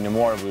Simple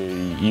anymore,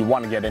 you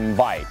want to get an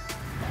invite.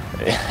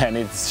 And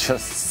it's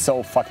just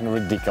so fucking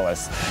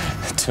ridiculous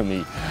to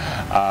me.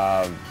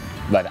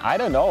 But I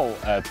don't know,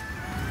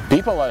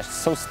 people are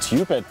so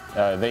stupid,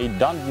 they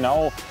don't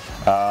know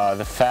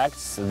the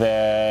facts,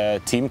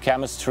 the team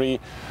chemistry,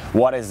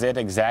 what is it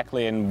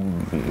exactly,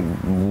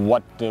 and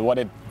what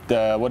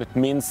it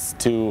means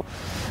to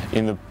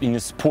in the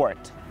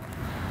sport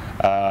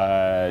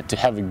to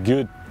have a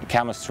good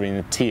chemistry in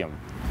a team.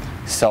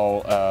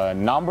 So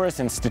numbers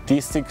and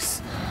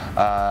statistics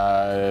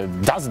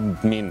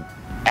doesn't mean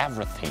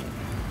everything,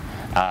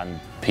 and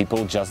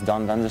people just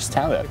don't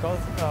understand it.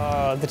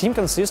 Because the team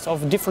consists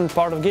of different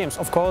part of games.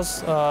 Of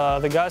course,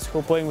 the guys who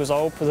are playing with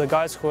AWP, the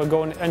guys who are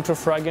going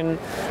entry-fragging,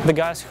 the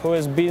guys who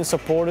is being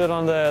supported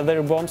on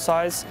their bomb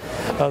sides,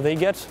 they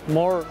get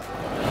more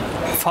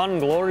fun,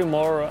 glory,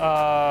 more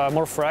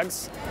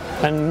frags,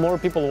 and more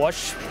people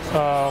watch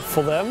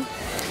for them.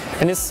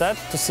 And it's sad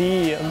to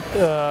see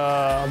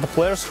the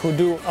players who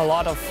do a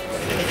lot of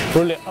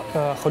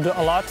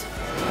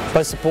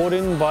by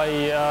supporting, by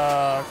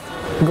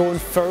going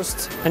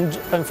first,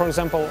 and for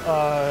example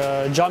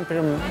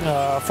jumping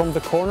from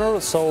the corner,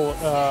 so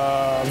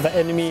the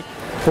enemy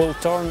will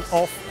turn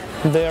off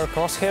their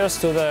crosshairs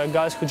to the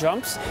guys who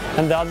jumps,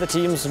 and the other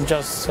teams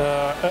just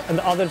and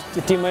the other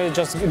teammates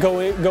just go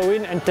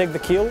in and take the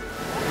kill.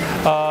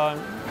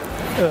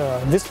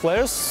 These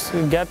players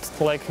get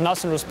like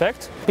nothing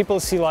respect. People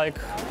see like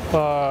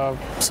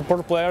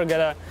support player get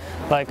a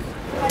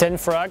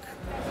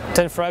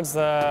 10 frags,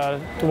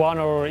 1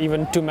 or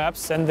even 2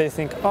 maps, and they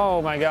think,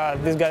 oh my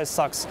god, this guy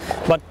sucks.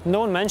 But no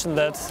one mentioned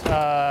that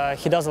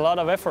he does a lot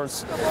of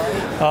efforts,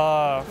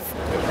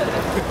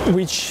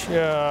 which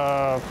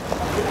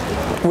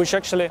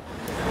actually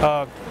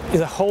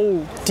is a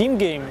whole team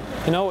game.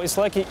 You know, it's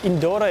like in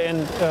Dota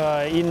and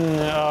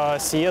in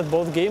CS,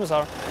 both games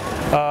are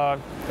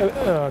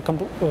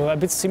a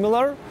bit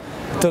similar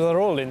to the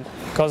rolling,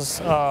 because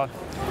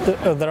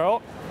there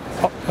are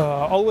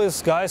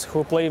always guys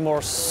who play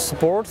more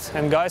support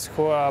and guys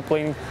who are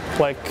playing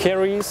like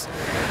carries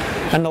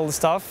and all the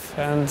stuff,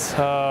 and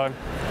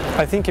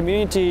I think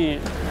community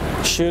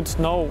should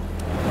know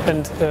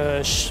and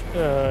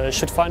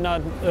should find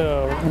out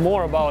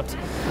more about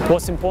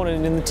what's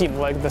important in the team,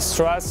 like the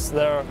stress,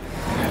 their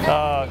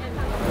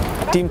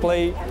team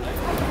play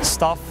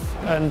stuff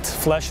and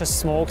flashes,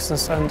 smokes,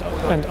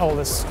 and all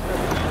this.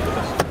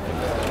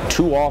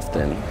 Too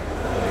often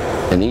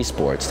in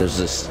esports, there's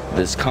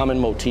this common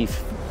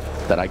motif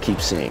that I keep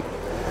seeing,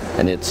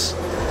 and it's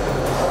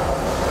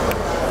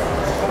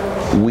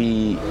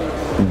we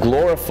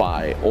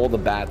glorify all the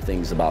bad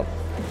things about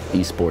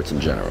esports in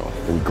general.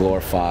 We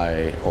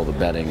glorify all the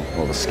betting,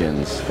 all the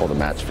skins, all the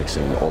match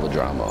fixing, all the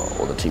drama,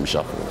 all the team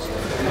shuffles,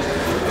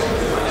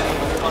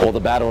 all the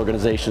bad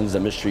organizations, the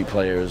mistreat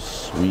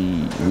players.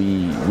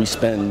 We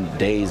spend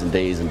days and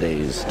days and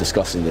days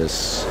discussing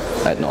this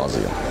ad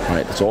nauseum,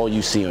 right? It's all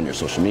you see on your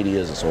social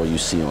medias, it's all you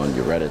see on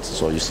your Reddits,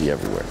 it's all you see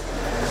everywhere.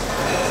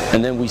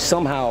 And then we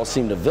somehow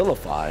seem to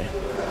vilify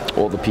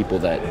all the people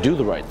that do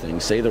the right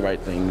things, say the right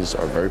things,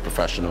 are very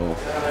professional,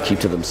 keep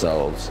to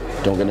themselves,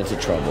 don't get into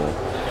trouble.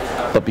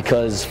 But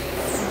because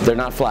they're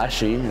not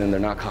flashy and they're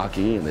not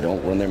cocky and they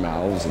don't run their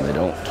mouths and they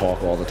don't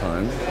talk all the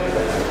time,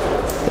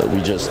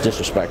 we just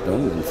disrespect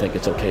them and think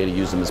it's okay to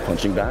use them as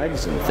punching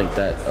bags, and think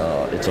that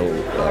it's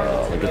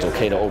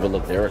okay to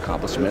overlook their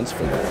accomplishments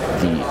for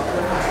the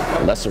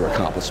lesser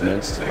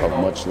accomplishments of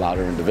much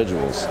louder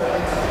individuals.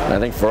 And I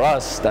think for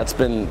us, that's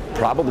been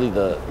probably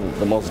the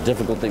most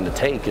difficult thing to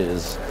take,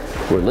 is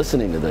we're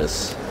listening to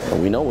this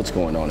and we know what's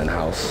going on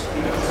in-house,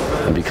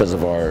 and because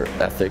of our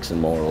ethics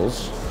and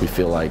morals, we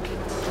feel like,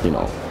 you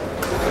know,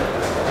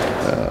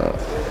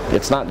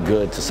 it's not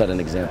good to set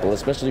an example,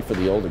 especially for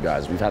the older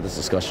guys. We've had this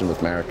discussion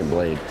with Marek and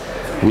Blade.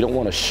 We don't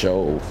want to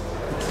show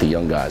the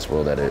young guys,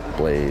 World Edit,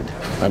 Blade,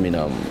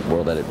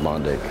 World Edit,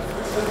 Mondic,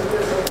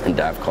 and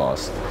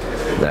Davcost,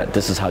 that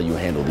this is how you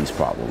handle these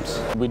problems.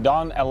 We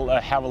don't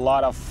have a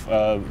lot of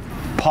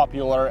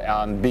popular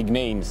and big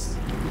names.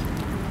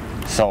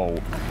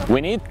 So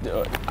we need,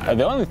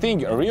 the only thing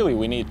really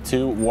we need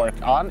to work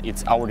on,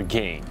 it's our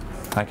game.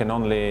 I can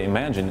only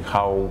imagine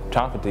how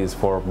tough it is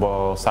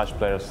for such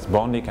players as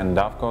Bondik and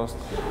Davcost.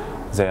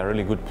 They are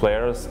really good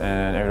players,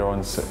 and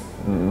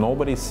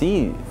nobody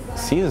sees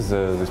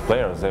these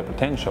players, their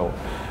potential.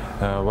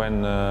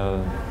 When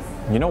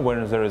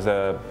when there is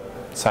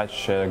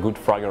such a good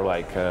fragger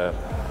like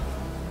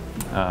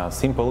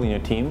Simple in your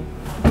team,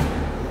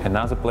 and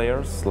other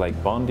players like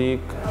Bondik,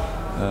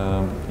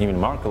 even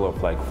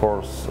Markelov, like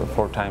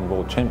four-time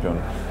world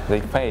champion,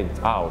 they fade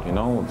out, you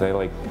know, they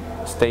like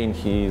stay in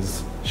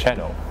his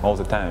shadow all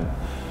the time.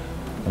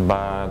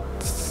 But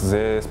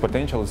this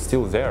potential is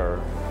still there.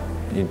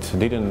 It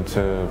didn't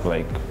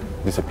like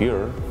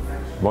disappear.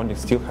 Bondik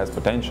still has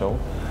potential,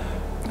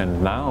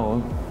 and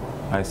now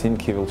I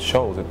think he will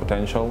show the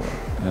potential,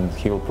 and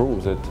he will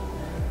prove that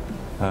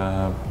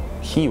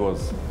he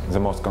was the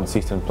most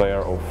consistent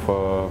player of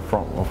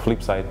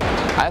FlipSid.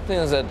 I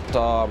think that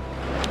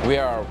we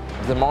are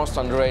the most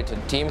underrated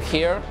team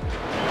here.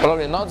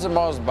 Probably not the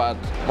most, but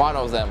one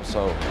of them.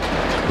 So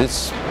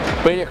it's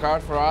pretty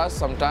hard for us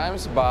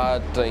sometimes,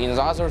 but in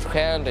the other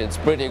hand, it's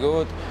pretty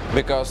good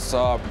because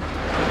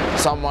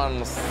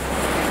someone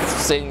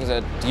thinks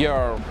that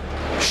you're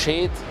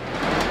shit,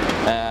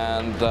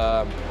 and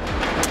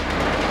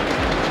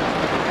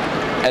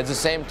at the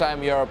same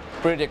time you're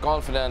pretty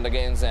confident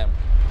against them.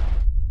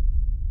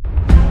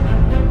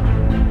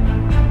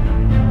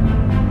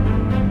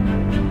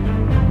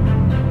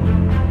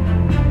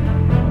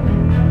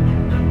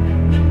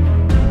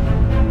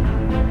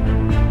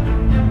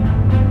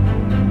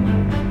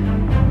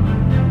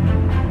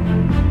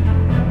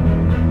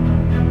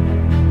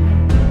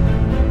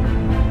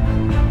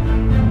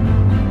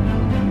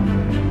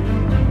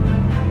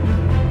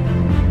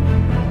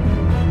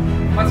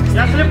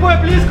 Я слепой,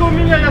 близко у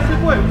меня, я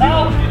слепой.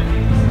 Дал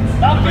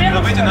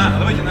Давайте на.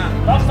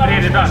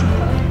 Быстрее, ребят.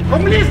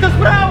 Он близко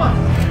справа.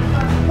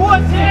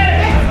 8.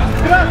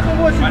 Красный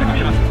 8.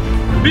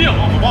 Убил!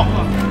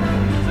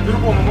 Заберу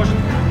бомбу, может.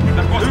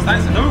 Да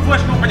вы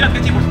флешку, упади,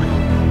 откати, господи.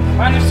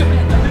 Аня, все,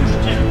 блядь, Андрюша,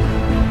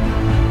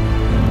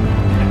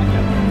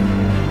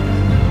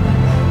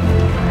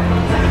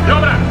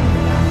 Добро!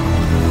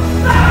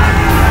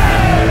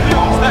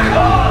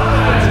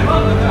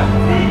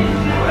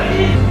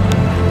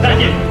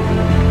 Дай!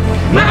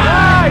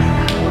 Найс!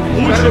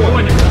 Лучше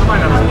Боник,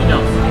 нормально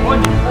разменялся.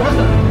 Боник,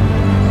 просто.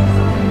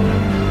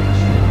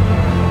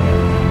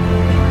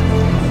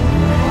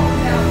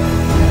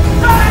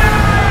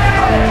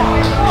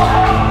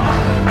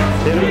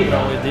 Первый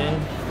игровой день.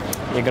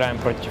 Играем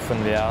против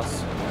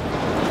НВАС.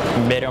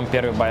 Берем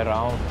первый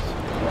байраунд.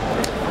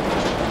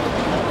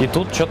 И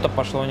тут что-то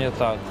пошло не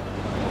так.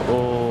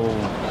 У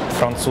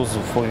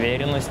французов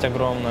уверенность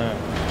огромная,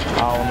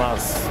 а у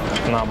нас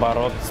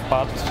наоборот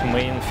спад.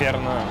 Мы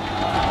инферно.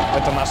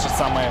 Это наша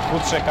самая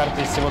худшая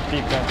карта из всего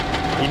пика.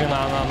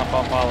 Именно она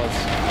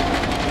попалась.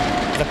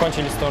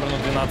 Закончили сторону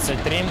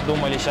 12-3.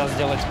 Думали сейчас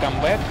сделать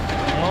камбэк,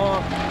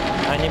 но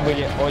они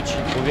были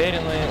очень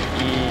уверены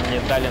и не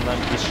дали нам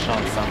и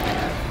шанса.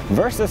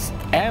 Versus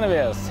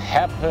Envious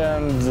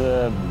happened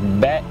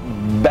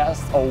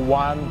best of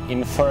one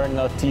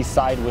Inferno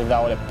T-side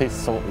without a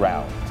pistol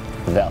round.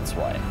 That's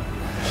why.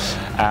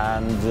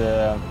 And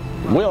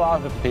we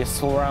love the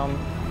pistol round.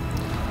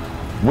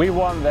 We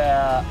won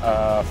the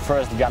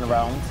first gun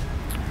round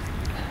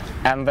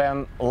and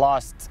then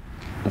lost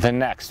the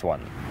next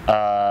one,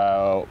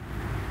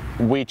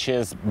 which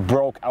is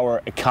broke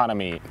our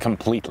economy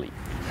completely.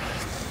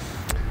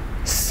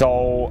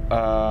 So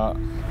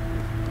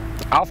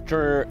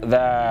after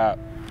the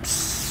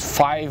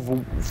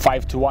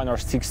 5-1 or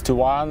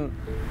 6-1,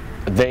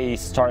 they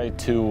started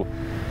to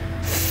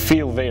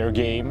feel their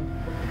game,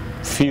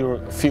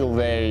 feel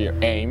their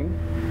aim,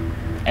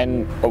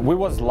 and we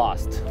was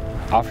lost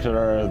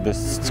after the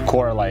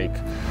score like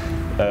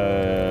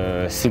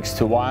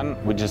 6-1.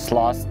 We just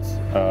lost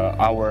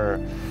our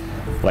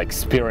like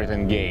spirit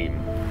and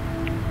game.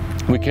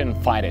 We couldn't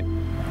fight it.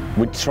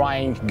 We're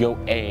trying to go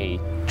A,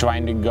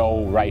 trying to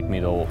go right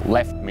middle,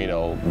 left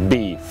middle,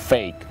 B,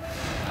 fake,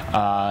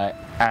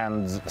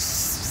 and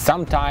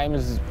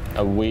sometimes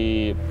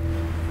we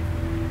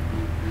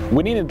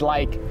needed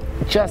like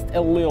just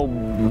a little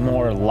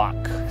more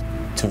luck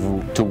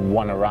to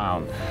win a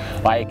round.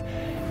 Like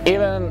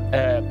even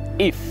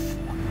if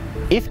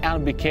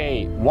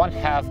NBK won't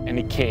have an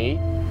EK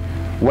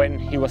when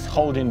he was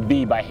holding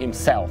B by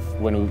himself,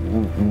 when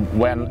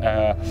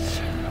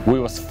we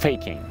was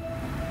faking.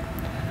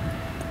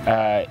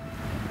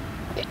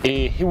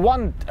 He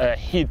won't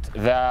hit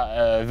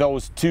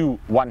those two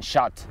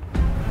one-shot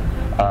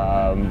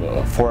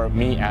for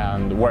me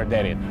and Where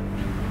Did It.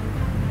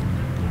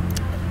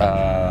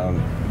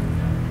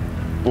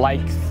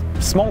 Like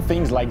small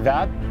things like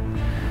that,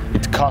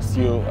 it costs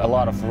you a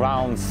lot of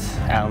rounds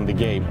and the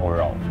game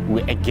overall.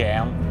 We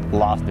again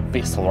lost the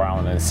pistol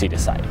round on the city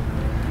side.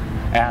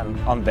 And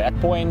on that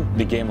point,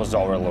 the game was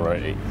over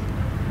already.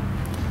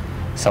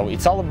 So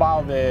it's all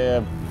about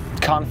the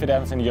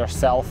confidence in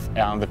yourself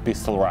and the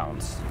pistol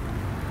rounds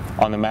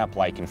on a map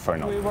like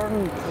Inferno. We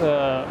weren't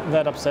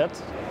that upset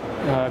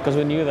because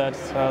we knew that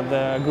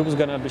the group is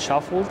going to be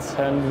shuffled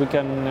and we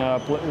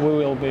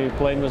will be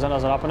playing with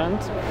another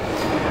opponent.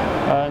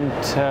 And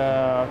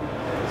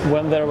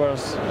when there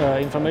was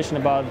information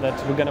about that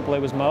we're going to play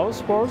with Mouse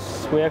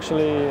Sports, we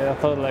actually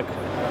thought like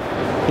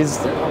he's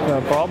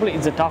probably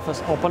the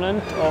toughest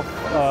opponent of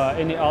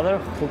any other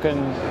who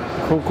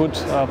could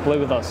play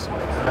with us.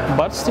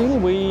 But still,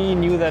 we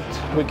knew that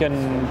we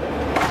can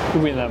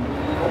win them.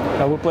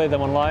 We played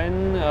them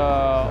online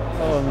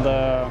on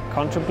the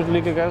Counter Strike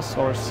League, I guess,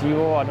 or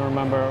CO, I don't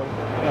remember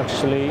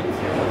actually,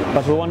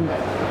 but we won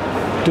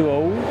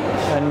 2-0,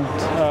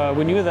 and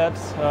we knew that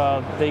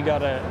they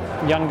got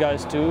young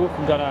guys too,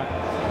 who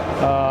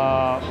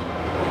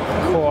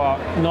are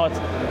not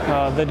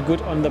that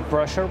good on the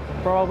pressure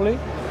probably,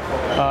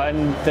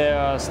 and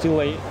they're still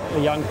a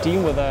young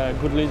team with a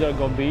good leader,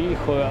 Gobi,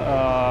 who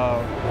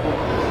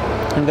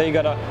and they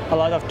got a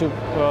lot of to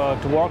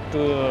work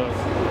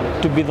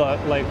to be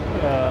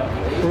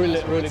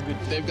really good.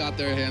 They've got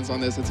their hands on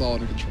this. It's all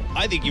under control.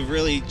 I think you've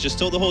really just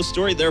told the whole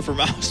story there for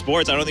Mouse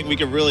Sports. I don't think we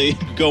can really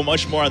go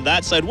much more on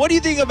that side. What do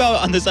you think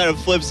about on the side of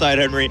FlipSide,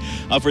 Henry,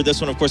 for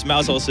this one? Of course,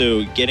 Mouse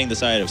also getting the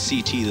side of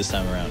CT this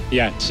time around.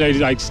 Yeah, so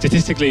like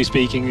statistically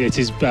speaking, it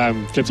is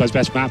FlipSide's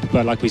best map,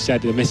 but like we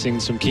said, they're missing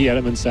some key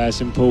elements there.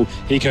 Simple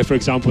Eco, for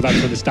example, that's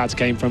where the stats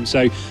came from.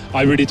 So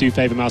I really do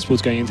favour Mouse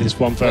Sports going into this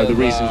one for the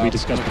reasons we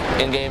discussed.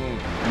 In game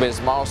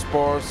with Mouse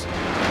Sports,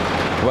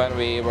 when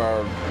we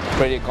were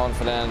pretty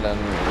confident and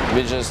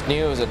we just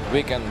knew that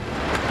we can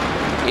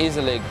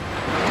easily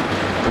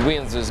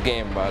win this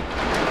game, but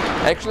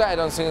actually I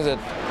don't think that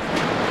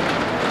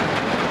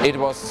it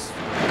was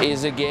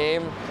easy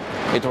game.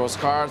 It was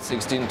hard,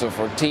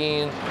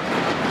 16-14,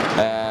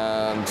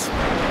 and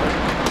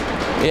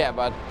yeah,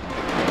 but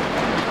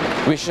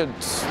we should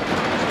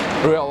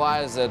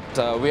realize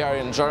that we are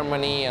in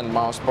Germany and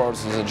Mouse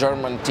Sports is a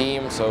German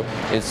team, so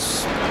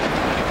it's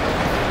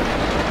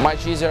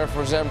much easier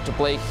for them to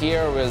play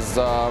here with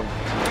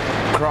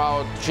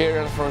crowd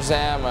cheering for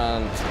them,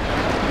 and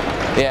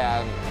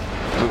yeah,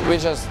 we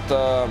just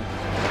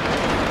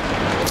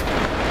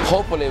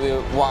hopefully we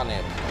won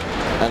it,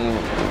 and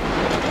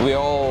we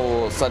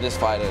all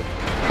satisfied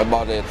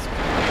about it.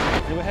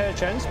 We had a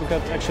chance. We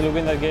could actually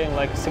win that game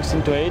like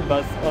 16-8,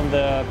 but on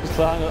the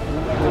pistol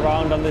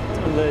round on the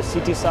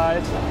CT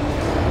side,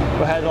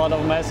 we had a lot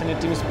of mess in the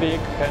team speak,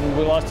 and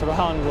we lost a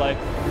round like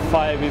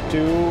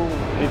 5-2,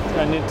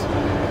 and it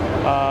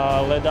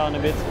let down a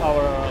bit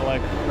our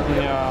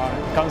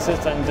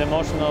consistent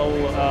emotional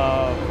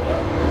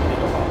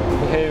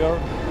behavior,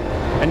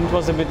 and it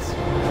was a bit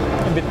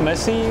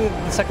messy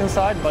the second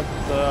side, but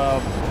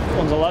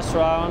on the last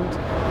round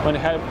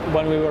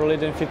when we were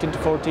leading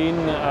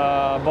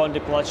 15-14, Bondi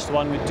clutched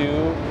 1v2,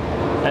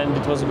 and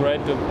it was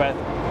great to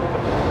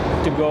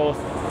go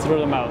through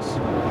the Mouse.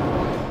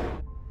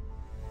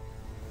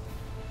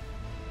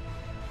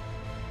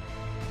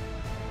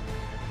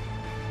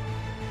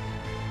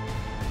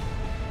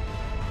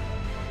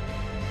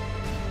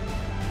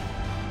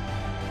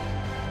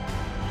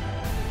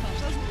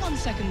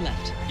 Second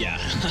left. Yeah,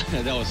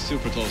 that was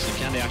super close. And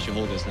can they actually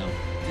hold this now?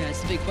 Yeah, it's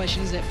the big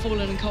question, isn't it?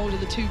 Fallen and Cold are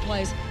the two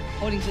players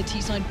holding for the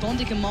T-side.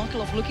 Bondik and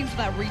Markelov looking for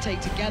that retake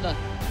together.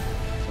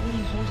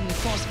 Fallen holding the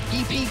cross.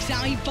 He peeks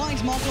out, he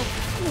finds Markelov.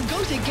 Ooh,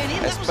 goes again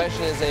in.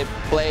 Especially as they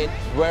played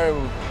very,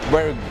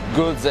 very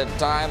good that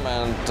time,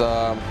 and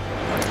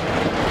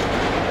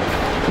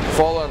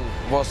Fallen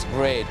was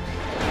great.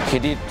 He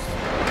did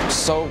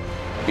so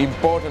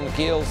important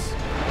kills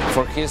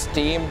for his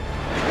team.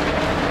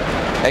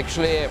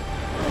 Actually,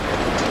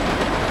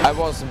 I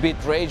was a bit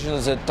raging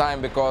at that time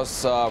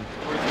because on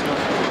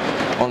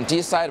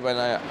T-side, when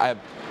I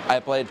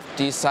played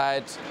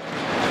T-side,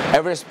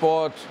 every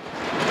spot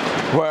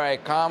where I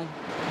come,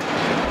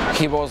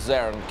 he was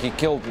there and he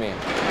killed me.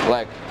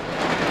 Like,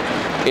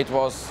 it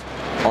was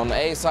on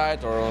A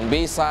side or on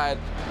B side,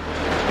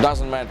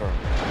 doesn't matter.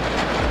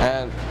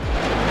 And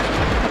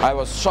I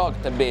was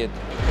shocked a bit.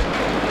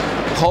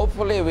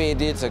 Hopefully we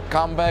did a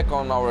comeback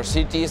on our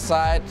CT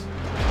side,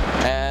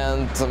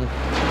 and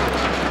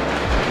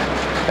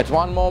at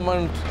one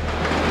moment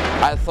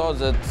I thought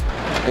that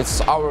it's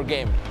our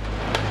game,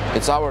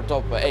 it's our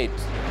top 8,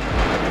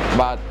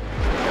 but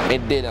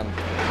it didn't.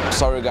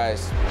 Sorry,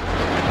 guys.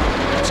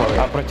 Sorry.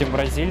 А против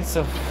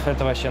бразильцев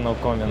это вообще no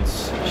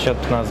comments. Счет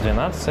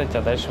 15-12,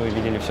 а дальше вы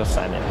видели все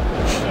сами.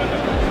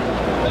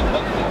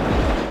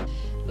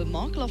 But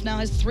Markelov now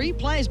has 3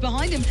 players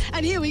behind him,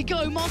 and here we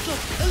go.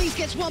 Markelov at least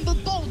gets one, but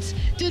Bolt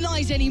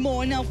denies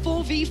anymore, and now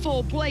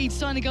 4v4. Blade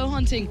starting to go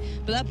hunting,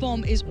 but that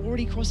bomb is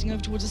already crossing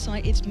over towards the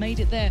site. It's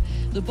made it there.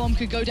 The bomb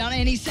could go down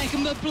any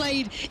second, but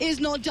Blade is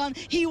not done.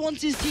 He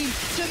wants his team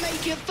to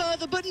make it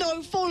further, but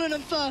no, Fallen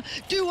and Fur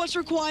do what's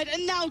required,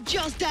 and now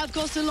just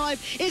Davkos alive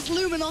is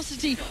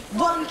Luminosity,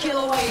 1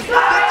 kill away. But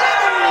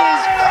there he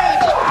is, Fur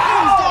just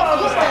pins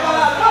Davkos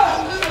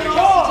down, and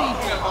Luminosity.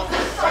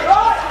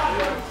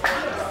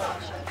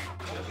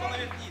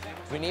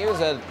 We knew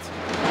that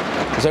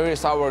there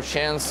is our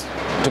chance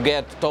to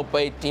get top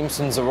 8 teams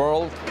in the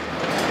world,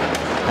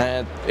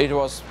 and it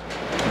was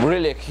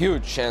really a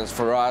huge chance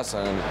for us,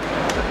 and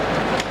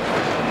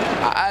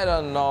I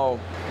don't know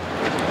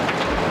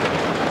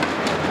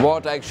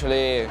what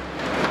actually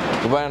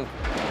went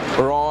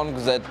wrong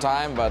that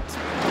time, but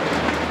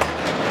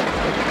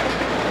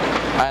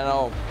I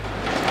know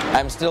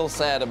I'm still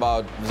sad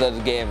about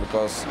that game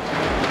because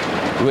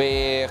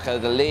we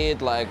had a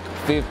lead like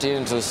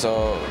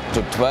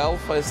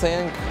 15-12, I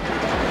think,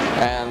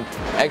 and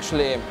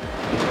actually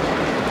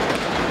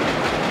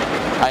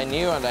I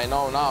knew and I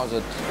know now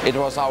that it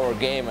was our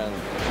game and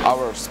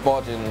our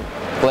spot in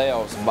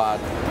playoffs, but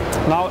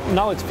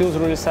now it feels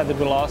really sad that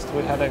we lost.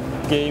 We had a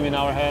game in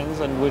our hands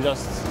and we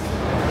just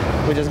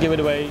give it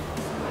away,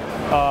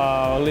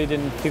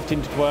 leading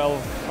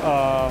 15-12.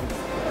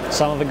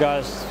 Some of the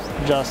guys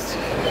just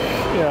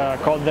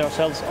caught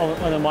themselves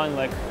on the mind,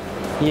 like,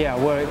 yeah,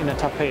 we're in a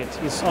top 8.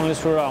 It's only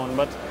 3 rounds,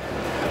 but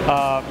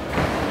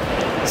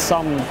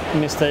some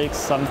mistakes,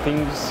 some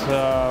things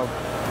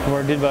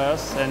were did by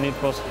us, and it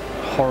was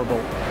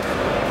horrible.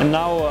 And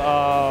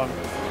now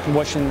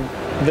watching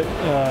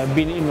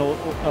being in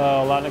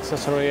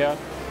Lennox's area,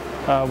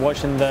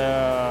 watching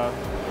the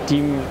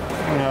teams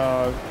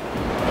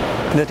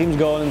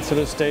going through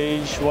the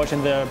stage,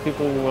 watching the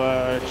people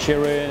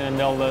cheering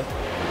and all the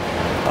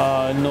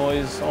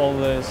noise, all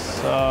this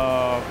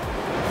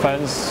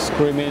fans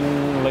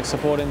screaming, like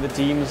supporting the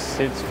teams,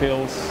 it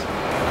feels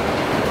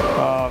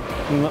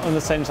on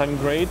the same time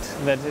great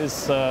that is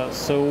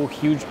so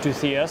huge to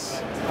see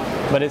us,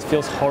 but it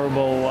feels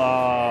horrible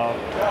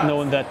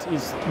knowing that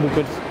we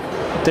could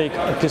take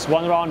at least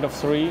 1 round of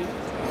 3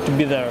 to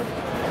be there.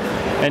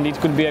 And it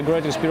could be a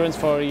great experience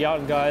for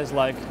young guys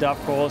like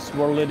Davkos,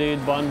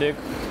 Worldlead, Bandik.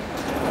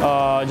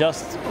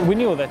 We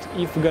knew that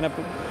if we're gonna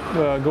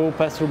go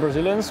past through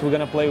Brazilians, we're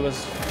gonna play with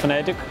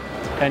Fnatic,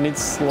 and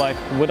it's like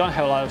we don't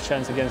have a lot of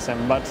chance against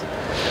them. But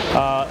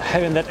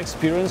having that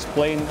experience,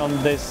 playing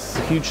on this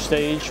huge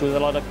stage with a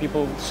lot of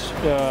people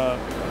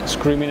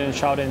screaming and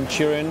shouting and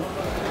cheering,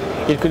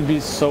 it could be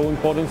so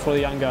important for the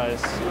young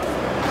guys.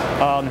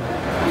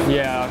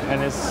 Yeah,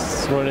 and it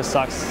really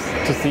sucks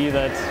to see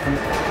that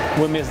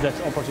we missed that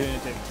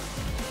opportunity.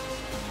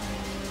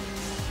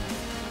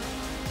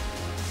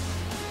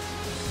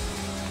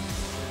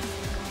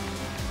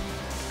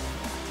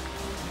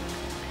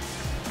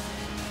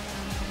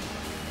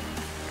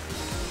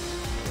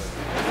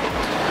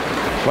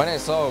 when I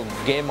saw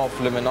Game of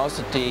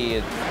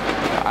Luminosity,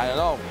 I don't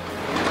know,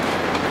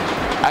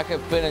 I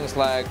have feelings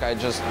like I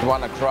just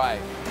want to cry,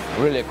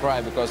 really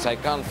cry, because I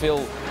can't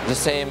feel the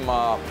same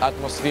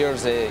atmosphere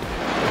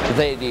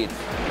they did.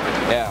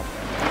 Yeah,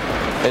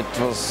 it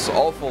was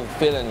awful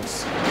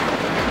feelings,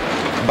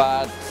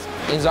 but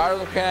in the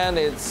other hand,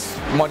 it's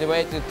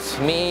motivated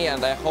me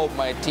and I hope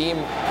my team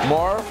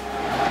more,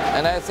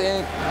 and I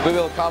think we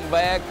will come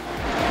back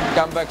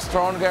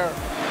stronger,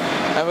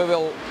 and we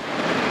will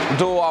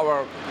do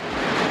our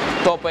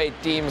top 8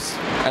 teams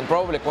and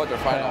probably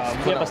quarterfinals.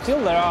 Yeah, but still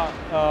there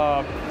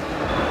are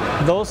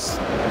those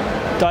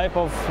type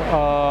of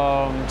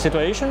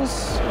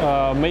situations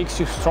makes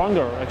you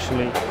stronger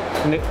actually,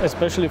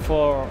 especially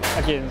for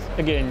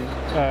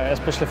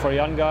especially for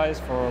young guys.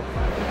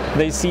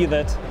 They see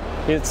that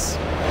it's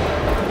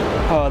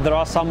there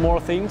are some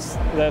more things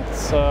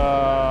that's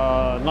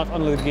not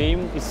only the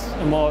game. It's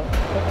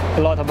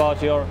a lot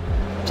about your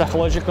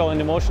psychological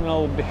and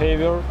emotional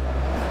behavior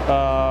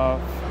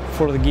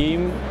for the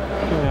game,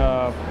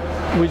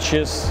 which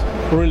is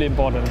really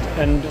important,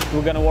 and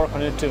we're gonna work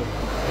on it too.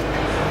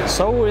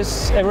 So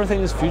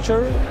everything is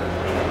future,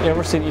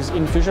 everything is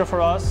in future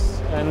for us,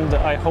 and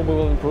I hope we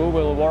will improve.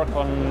 We'll work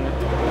on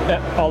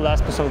all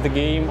aspects of the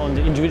game, on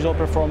the individual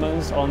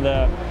performance, on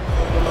the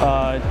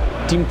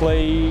team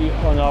play,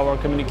 on our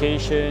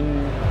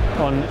communication,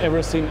 on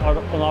everything,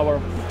 on our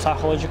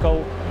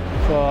psychological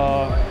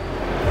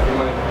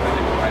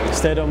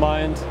state of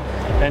mind.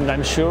 And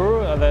I'm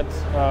sure that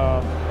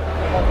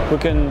we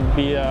can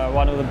be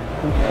one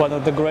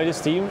of the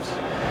greatest teams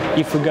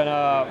if we're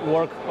gonna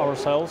work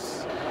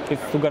ourselves. If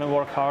we're gonna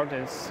work hard,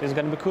 it's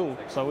gonna be cool.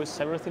 So it's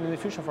everything in the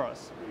future for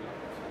us.